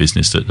type of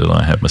business that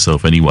I have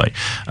myself anyway.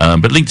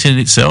 But LinkedIn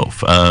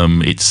itself,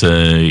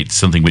 it's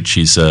something which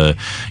is a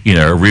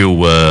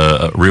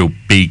real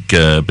big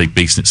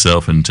beast in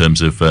itself in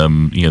terms of there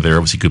are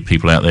obviously good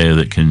people out there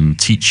that can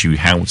teach you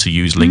how to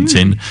use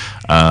LinkedIn.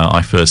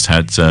 I first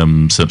had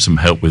some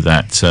help with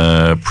that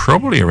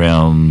probably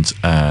around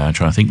I'm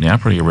trying to think now,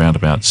 probably around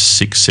about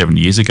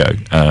 6-7 years ago,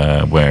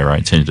 where I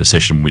attended a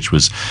session which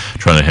was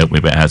trying to help me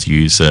about how to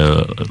use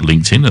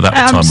LinkedIn. At that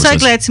time, I'm so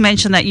glad to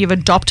mention that you've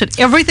adopted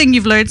everything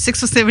you've learned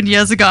 6 or 7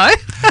 years ago.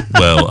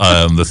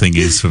 Well, the thing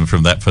is, for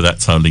that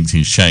time,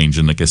 LinkedIn's changed,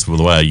 and I guess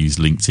the way I use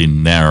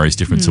LinkedIn now is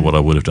different to what I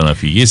would have done a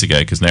few years ago,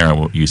 because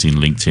now I'm using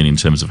LinkedIn in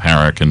terms of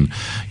how I can,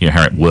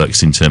 how it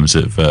works in terms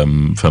of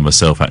for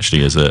myself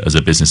actually as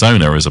a business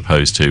owner, as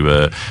opposed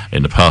to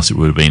in the past it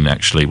would have been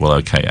actually, well,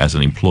 okay, as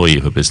an employee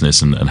of a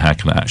business, and how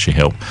can I actually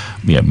help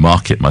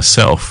market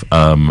myself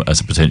as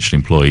a potential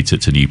employee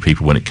to new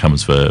people when it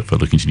comes for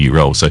looking to new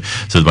roles. So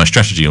my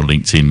strategy on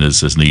LinkedIn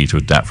has needed to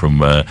adapt from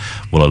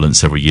what I learned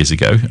several years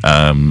ago,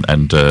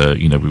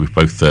 we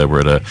both were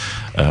at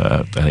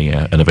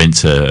an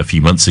event a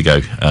few months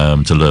ago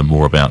to learn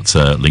more about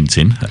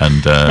LinkedIn.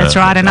 And that's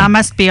right, and I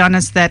must be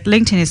honest that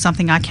LinkedIn is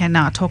something I can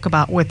now talk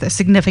about with a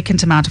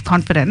significant amount of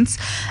confidence,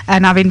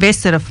 and I've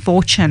invested a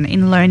fortune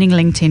in learning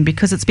LinkedIn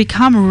because it's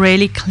become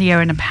really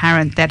clear and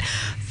apparent that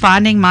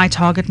finding my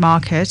target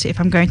market, if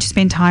I'm going to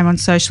spend time on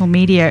social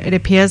media, it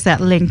appears that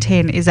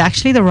LinkedIn is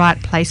actually the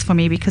right place for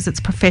me because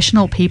it's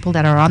professional people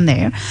that are on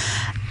there.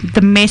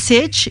 The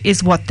message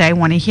is what they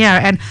want to hear,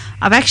 and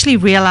I've actually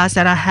realized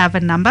that I have a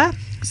number.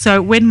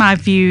 So when my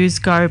views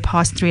go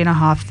past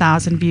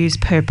 3,500 views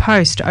per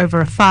post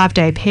over a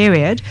 5-day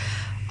period,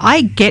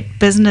 I get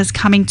business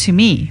coming to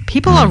me.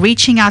 People are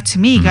reaching out to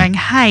me going,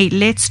 hey,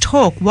 let's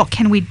talk. What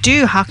can we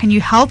do? How can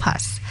you help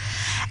us?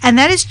 And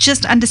that is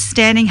just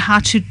understanding how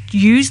to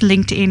use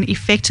LinkedIn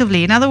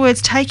effectively. In other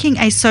words, taking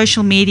a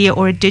social media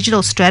or a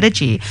digital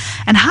strategy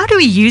and how do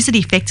we use it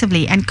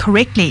effectively and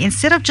correctly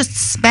instead of just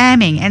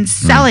spamming and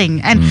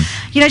selling and,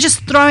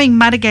 just throwing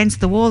mud against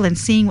the wall and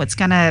seeing what's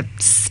going to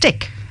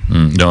stick.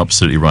 No,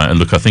 absolutely right. And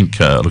look, I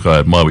think I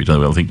admire what you've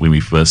done. I think when we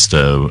first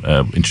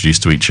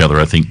introduced to each other,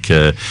 I think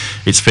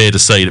it's fair to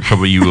say that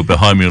probably you were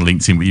behind me on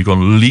LinkedIn, but you've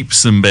gone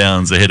leaps and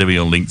bounds ahead of me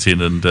on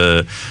LinkedIn,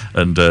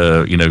 and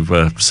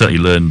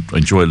certainly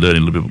enjoy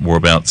learning a little bit more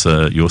about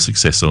your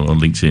success on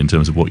LinkedIn in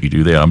terms of what you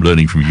do there. I'm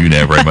learning from you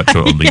now very much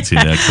on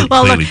LinkedIn now.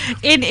 Well, clearly.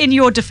 look, in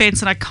your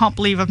defence, and I can't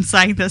believe I'm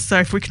saying this, so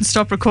if we can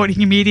stop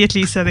recording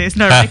immediately so there's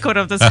no record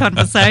of this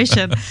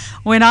conversation.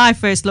 When I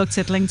first looked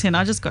at LinkedIn,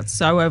 I just got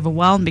so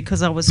overwhelmed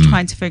because I was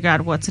trying to figure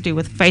out what to do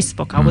with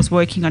Facebook. I was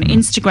working on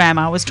Instagram.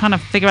 I was trying to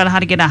figure out how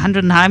to get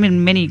 100 and how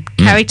many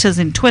characters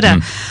in Twitter.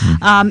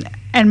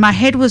 And my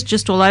head was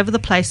just all over the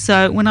place.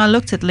 So when I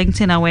looked at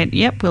LinkedIn, I went,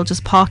 yep, we'll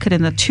just park it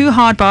in the too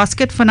hard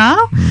basket for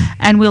now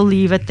and we'll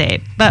leave it there.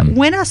 But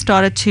when I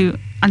started to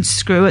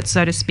unscrew it,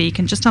 so to speak,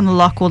 and just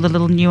unlock all the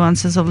little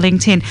nuances of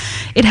LinkedIn,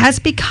 it has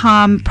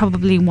become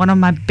probably one of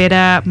my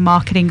better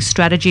marketing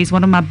strategies,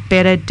 one of my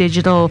better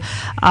digital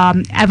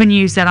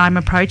avenues that I'm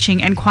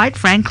approaching. And quite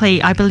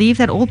frankly, I believe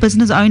that all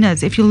business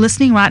owners, if you're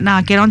listening right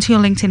now, get onto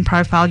your LinkedIn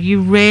profile.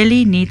 You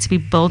really need to be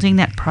building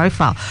that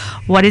profile.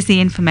 What is the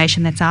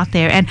information that's out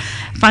there? And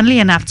funnily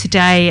enough,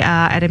 today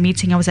at a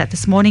meeting I was at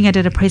this morning, I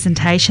did a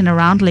presentation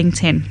around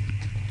LinkedIn.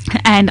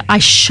 And I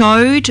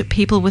showed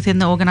people within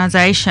the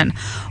organization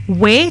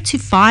where to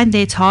find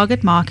their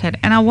target market.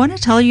 And I want to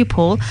tell you,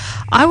 Paul,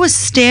 I was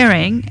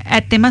staring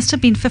at, there must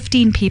have been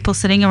 15 people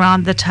sitting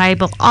around the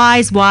table,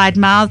 eyes wide,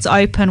 mouths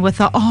open with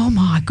oh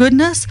my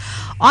goodness,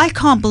 I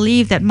can't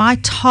believe that my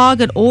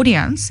target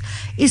audience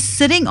is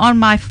sitting on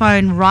my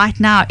phone right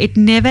now. It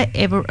never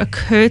ever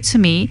occurred to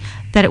me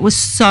that it was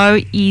so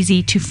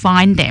easy to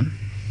find them.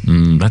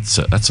 That's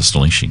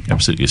astonishing,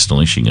 absolutely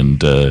astonishing,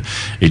 and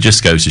it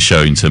just goes to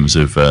show in terms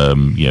of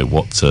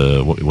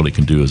what it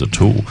can do as a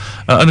tool,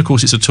 and of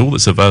course it's a tool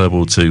that's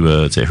available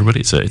to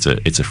everybody.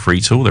 It's a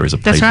free tool. There is a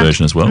paid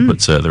version as well,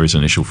 but there is an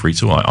initial free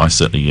tool. I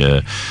certainly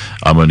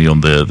I'm only on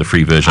the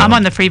free version. I'm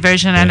on the free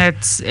version, and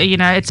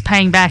it's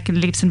paying back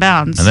in leaps and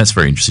bounds. And that's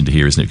very interesting to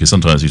hear, isn't it? Because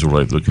sometimes these are all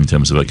overlooked in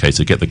terms of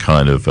to get the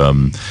kind of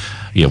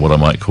what I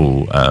might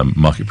call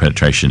market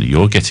penetration that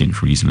you're getting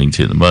from using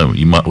LinkedIn at the moment.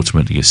 You might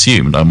ultimately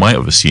assume, and I might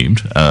have assumed,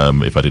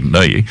 if I didn't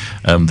know you,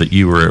 that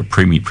you were a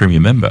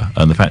premium member.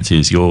 And the fact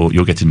is,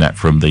 you're getting that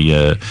from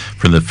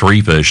the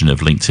free version of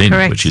LinkedIn,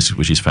 Correct.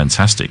 which is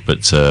fantastic.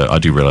 But I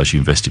do realise you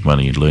invested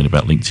money in learning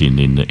about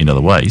LinkedIn in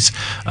other ways.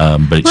 But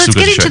it's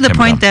getting to the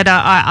point that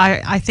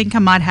I think I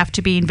might have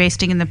to be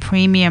investing in the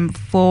premium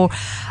for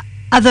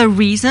other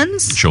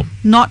reasons, sure,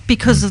 not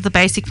because of the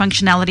basic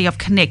functionality of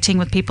connecting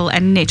with people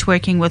and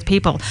networking with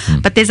people,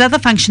 but there's other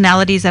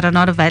functionalities that are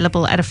not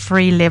available at a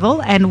free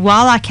level. And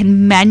while I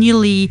can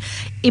manually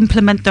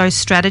implement those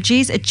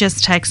strategies, it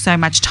just takes so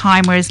much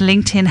time, whereas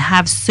LinkedIn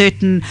have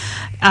certain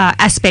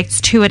aspects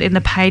to it in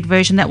the paid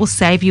version that will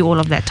save you all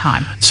of that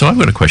time. So I've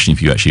got a question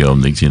for you actually on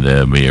LinkedIn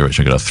there, Mia, which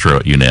I'm going to throw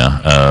at you now.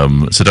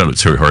 So don't look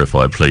too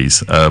horrified,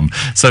 please.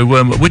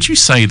 Would you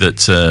say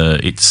that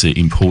it's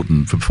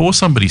important before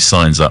somebody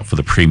signs up for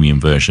the premium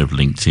version of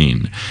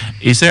LinkedIn,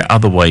 is there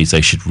other ways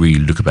they should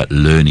really look about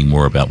learning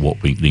more about what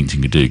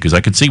LinkedIn can do? Because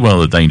I could see one of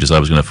the dangers I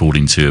was going to fall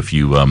into a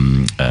few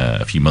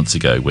months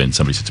ago when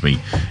somebody said to me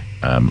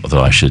that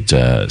I should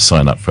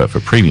sign up for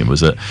premium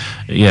was that,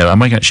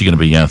 am I actually going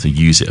to be able to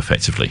use it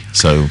effectively?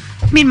 So,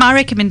 I mean, my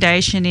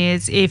recommendation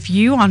is if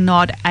you are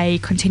not a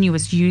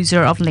continuous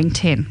user of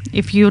LinkedIn,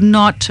 if you're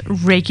not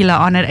regular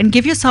on it, and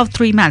give yourself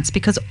 3 months,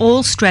 because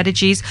all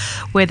strategies,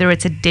 whether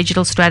it's a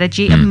digital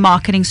strategy, a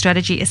marketing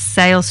strategy, a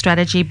sales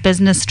strategy,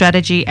 business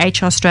strategy,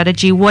 HR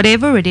strategy,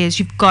 whatever it is,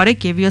 you've got to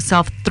give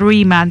yourself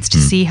 3 months to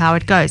see how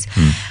it goes.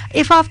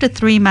 If after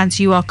 3 months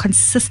you are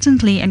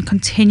consistently and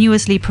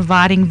continuously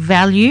providing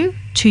value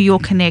to your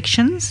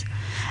connections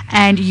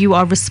and you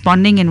are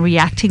responding and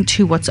reacting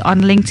to what's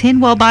on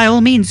LinkedIn, well, by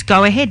all means,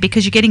 go ahead,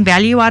 because you're getting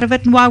value out of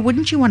it, and why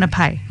wouldn't you want to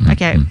pay?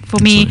 Okay, for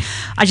me,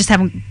 I just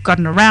haven't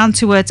gotten around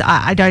to it.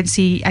 I don't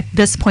see at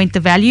this point the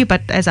value,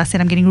 but as I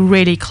said, I'm getting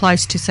really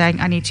close to saying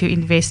I need to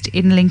invest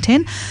in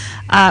LinkedIn.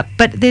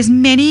 But there's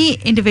many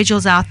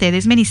individuals out there,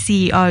 there's many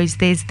CEOs,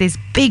 there's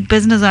big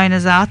business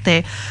owners out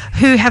there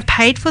who have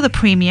paid for the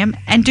premium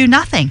and do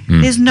nothing.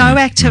 There's no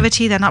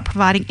activity, they're not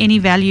providing any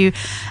value.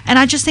 And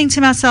I just think to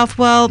myself,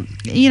 well,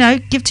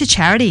 give to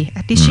charity.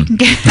 At least you can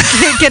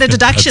get a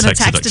deduction, a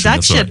tax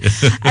deduction,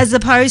 right. As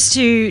opposed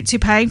to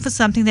paying for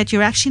something that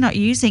you're actually not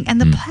using. And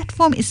the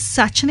platform is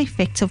such an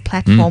effective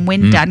platform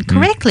when done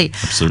correctly.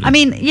 Absolutely. I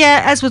mean,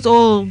 as with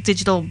all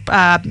digital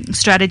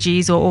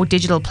strategies or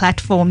digital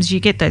platforms, you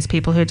get those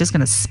people who are just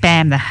going to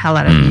spam the hell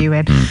out of you,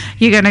 and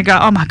you're going to go,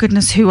 oh my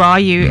goodness, who are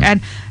you?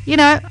 And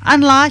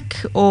unlike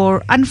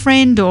or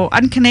unfriend or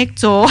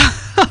unconnect or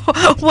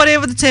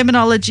whatever the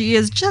terminology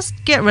is, just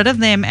get rid of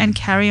them and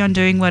carry on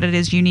doing what it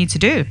is you need to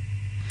do.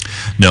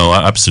 No,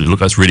 absolutely. Look,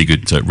 that's really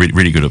good,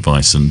 really good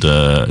advice. And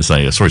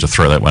sorry to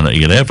throw that one at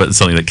you there, but it's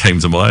something that came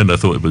to mind. I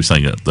thought it was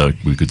something that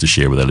would be good to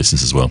share with our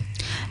listeners as well.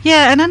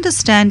 Yeah, and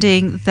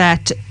understanding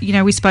that,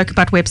 we spoke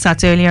about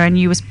websites earlier, and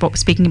you were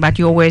speaking about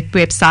your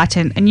website,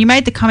 and you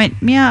made the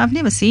comment, Mia, I've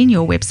never seen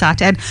your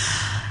website. And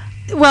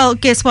Well,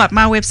 guess what?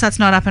 My website's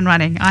not up and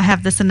running. I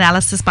have this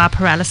analysis bar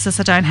paralysis.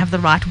 I don't have the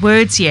right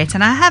words yet.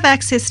 And I have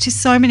access to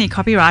so many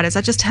copywriters.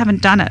 I just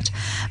haven't done it.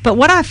 But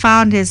what I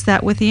found is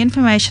that with the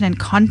information and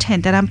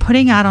content that I'm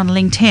putting out on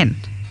LinkedIn,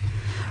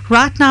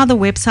 right now the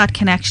website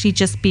can actually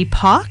just be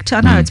parked.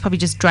 I know it's probably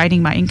just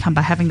draining my income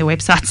by having the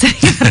website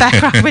sitting in the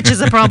background, which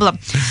is a problem.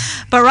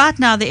 But right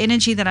now the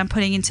energy that I'm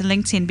putting into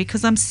LinkedIn,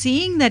 because I'm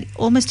seeing that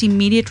almost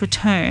immediate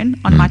return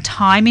on my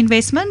time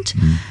investment,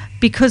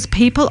 because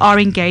people are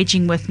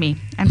engaging with me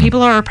and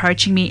people are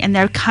approaching me and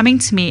they're coming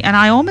to me, and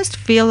I almost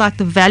feel like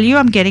the value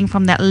I'm getting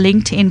from that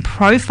LinkedIn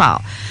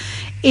profile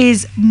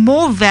is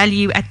more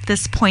value at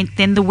this point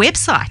than the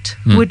website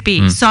would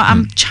be. So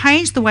I'm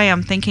changed the way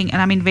I'm thinking, and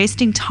I'm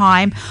investing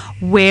time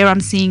where I'm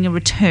seeing a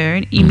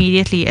return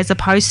immediately, as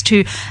opposed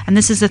to, and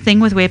this is the thing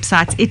with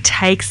websites, it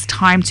takes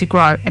time to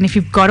grow. And if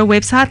you've got a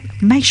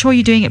website, make sure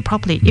you're doing it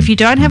properly. If you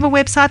don't have a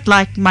website,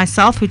 like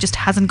myself, who just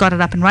hasn't got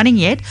it up and running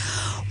yet,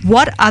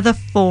 what other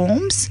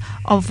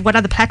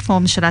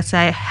platforms should I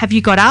say, have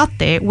you got out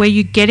there where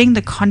you're getting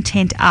the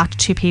content out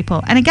to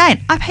people? And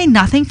again, I pay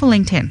nothing for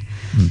LinkedIn.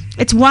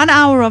 It's 1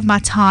 hour of my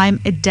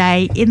time a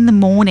day in the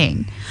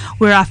morning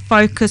where I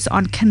focus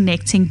on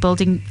connecting,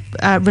 building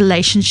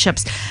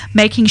relationships,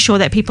 making sure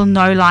that people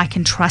know, like,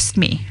 and trust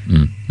me.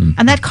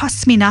 And that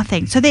costs me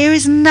nothing. So there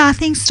is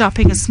nothing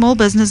stopping a small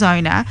business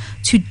owner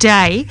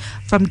today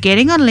from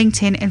getting on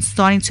LinkedIn and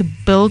starting to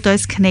build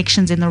those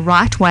connections in the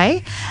right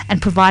way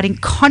and providing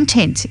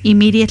content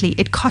immediately.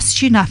 It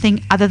costs you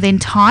nothing other than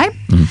time.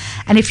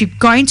 And if you're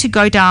going to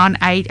go down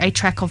a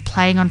track of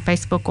playing on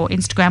Facebook or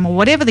Instagram or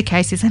whatever the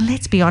case is, and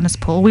let's be honest,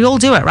 Paul, we all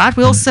do it, right?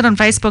 We all sit on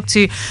Facebook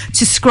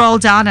to scroll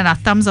down and our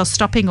thumbs are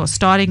stopping or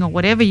starting or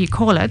whatever you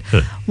call it.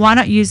 Why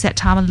not use that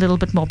time a little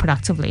bit more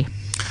productively?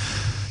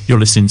 You're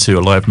listening to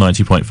Alive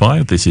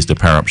 90.5. This is the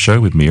Power Up Show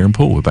with Mia and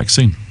Paul. We're back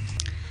soon.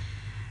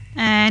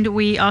 And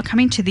we are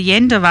coming to the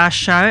end of our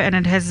show, and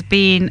it has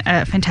been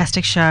a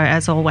fantastic show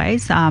as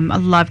always. I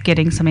love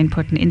getting some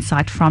input and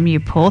insight from you,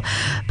 Paul.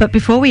 But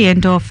before we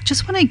end off,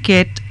 just want to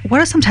get, what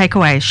are some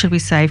takeaways, should we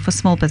say, for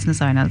small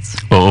business owners?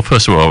 Well,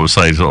 first of all, I would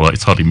say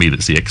it's hardly me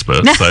that's the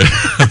expert, so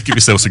give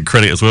yourself some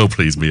credit as well,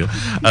 please, Mia.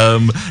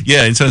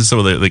 In terms of some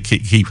of the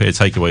key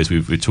takeaways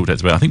we've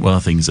talked about, I think one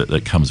of the things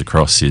that comes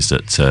across is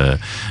that,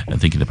 and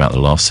thinking about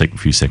the last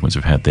few segments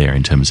we've had there,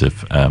 in terms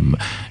of,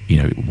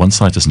 one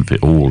size doesn't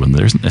fit all, and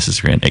there isn't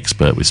necessarily an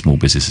expert with small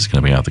business that's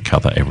going to be able to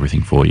cover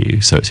everything for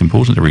you. So it's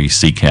important to really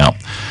seek out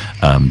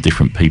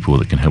different people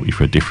that can help you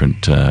for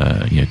different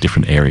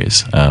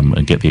areas,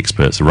 and get the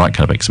experts, the right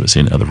kind of experts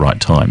in at the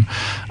right time,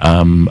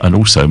 and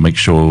also make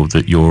sure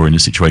that you're in a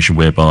situation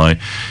whereby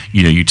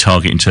you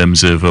target in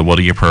terms of what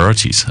are your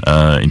priorities,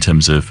 in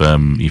terms of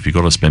if you've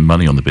got to spend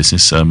money on the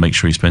business, make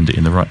sure you spend it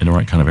in the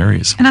right kind of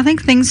areas. And I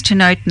think things to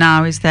note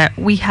now is that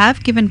we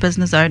have given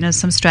business owners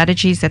some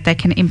strategies that they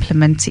can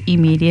implement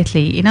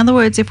immediately. In other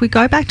words, if we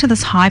go back to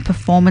this high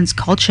performance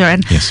culture,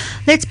 and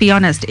let's be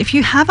honest, if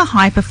you have a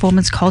high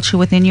performance culture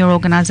within your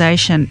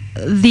organization,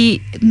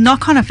 the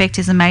knock-on effect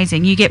is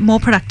amazing. You get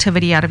more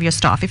productivity out of your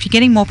staff. If you're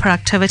getting more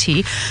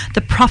productivity, the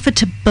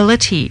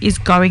profitability is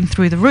going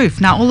through the roof.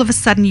 Now all of a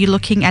sudden you're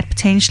looking at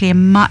potentially a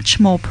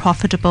much more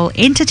profitable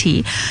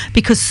entity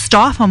because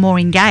staff are more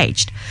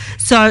engaged.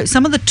 So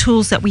some of the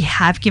tools that we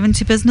have given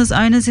to business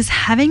owners is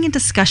having a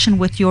discussion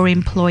with your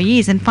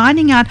employees and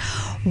finding out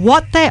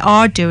what they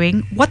are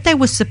doing, what they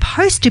were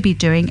supposed to be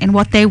doing, and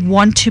what they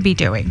want to be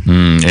doing.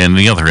 And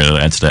the other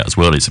add to that as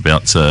well is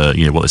about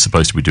what they're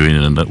supposed to be doing,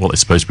 and what they're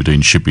supposed to be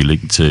doing should be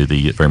linked to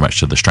very much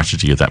to the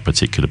strategy of that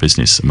particular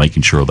business, and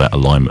making sure that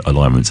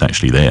alignment's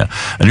actually there.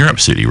 And you're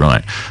absolutely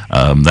right.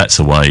 That's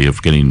a way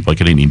of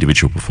getting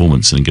individual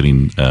performance, and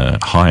getting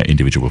higher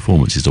individual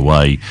performance is a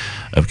way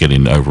of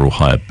getting overall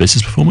higher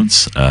business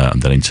performance,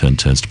 and that in turn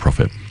turns to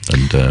profit.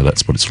 And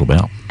that's what it's all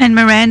about. And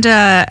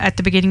Miranda, at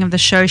the beginning of the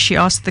show, she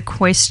asked the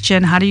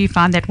question, how do you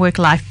find that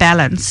work-life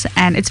balance?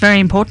 And it's very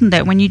important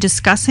that when you're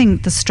discussing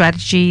the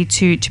strategy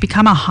to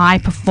become a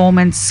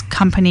high-performance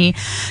company,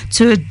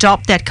 to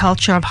adopt that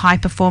culture of high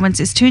performance,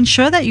 is to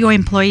ensure that your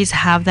employees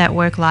have that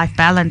work-life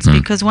balance.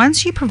 Because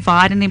once you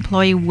provide an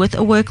employee with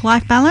a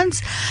work-life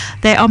balance,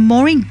 they are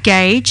more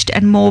engaged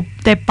and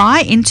they buy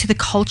into the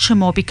culture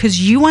more,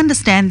 because you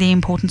understand the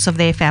importance of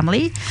their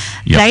family.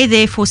 They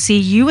therefore see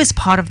you as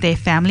part of their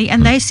family,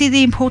 and they see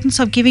the importance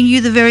of giving you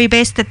the very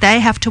best that they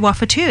have to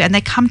offer too, and they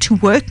come to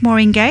work more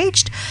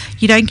engaged.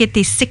 You don't get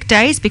these sick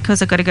days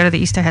because I've got to go to the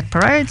Easter Hat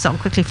Parade, so I'll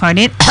quickly phone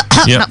in.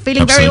 Not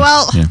feeling very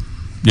well.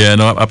 Yeah,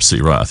 no,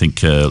 absolutely right. I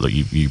think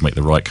you make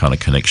the right kind of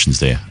connections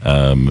there.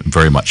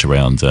 Very much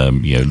around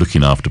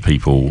looking after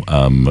people,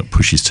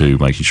 pushes to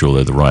making sure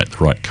they're the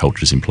right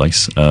cultures in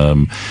place,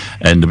 and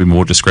a bit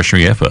more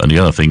discretionary effort. And the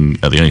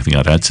only thing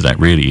I'd add to that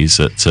really is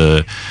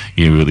that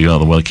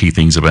one of the key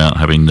things about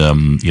having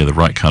the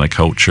right kind of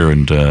culture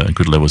and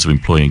good levels of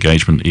employee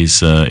engagement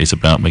is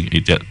about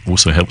it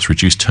also helps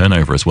reduce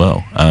turnover as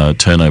well.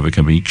 Turnover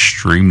can be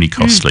extremely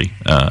costly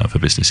for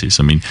businesses.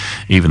 I mean,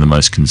 even the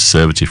most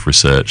conservative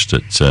research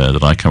that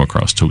I come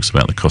across talks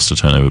about the cost of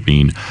turnover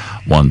being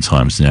 1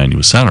 times the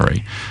annual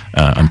salary.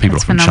 And people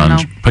That's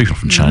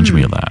often challenge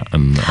me at that.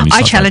 And you I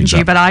start challenge thinking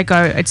you, but I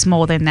go, it's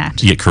more than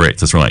that. Yeah, correct.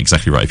 That's right.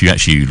 Exactly right. If you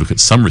actually look at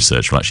some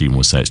research, we'll actually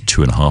even say it's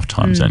 2.5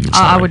 times annual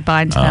salary. I would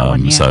buy into that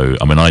one, yeah. So,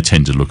 I mean, I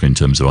tend to look in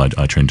terms of,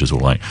 I tend to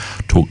sort of like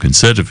talk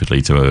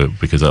conservatively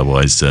because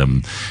otherwise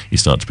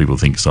people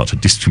start to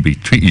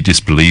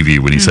disbelieve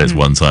you when you say it's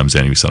 1 times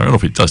annual salary.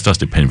 And it does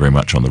depend very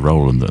much on the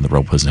role and the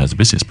role person has the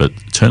business, but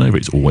turnover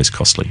is always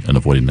costly, and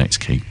avoiding that's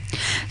key.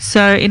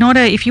 So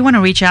if you want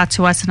to reach out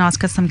to us and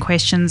ask us some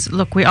questions,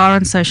 look, we are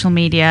on social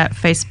media,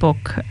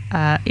 Facebook,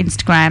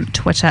 Instagram,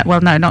 Twitter.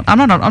 Well, no, I'm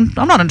not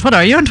on Twitter.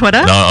 Are you on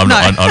Twitter? No, I'm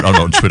not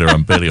on Twitter.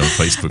 I'm barely on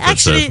Facebook.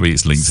 Actually, but for me,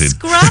 it's LinkedIn.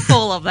 Scrap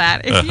all of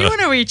that. If you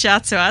want to reach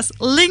out to us,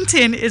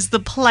 LinkedIn is the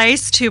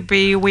place to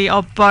be. We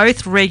are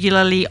both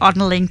regularly on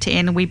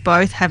LinkedIn. We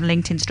both have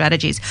LinkedIn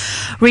strategies.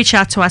 Reach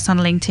out to us on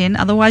LinkedIn.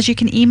 Otherwise, you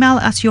can email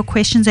us your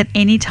questions at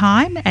any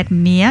time at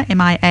Mia,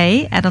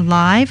 M-I-A, at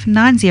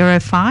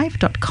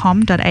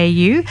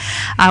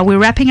alive905.com.au. We're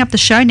wrapping up the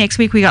show. Next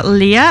week, we got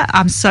Leah.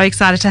 I'm so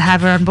excited to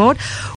have her on board.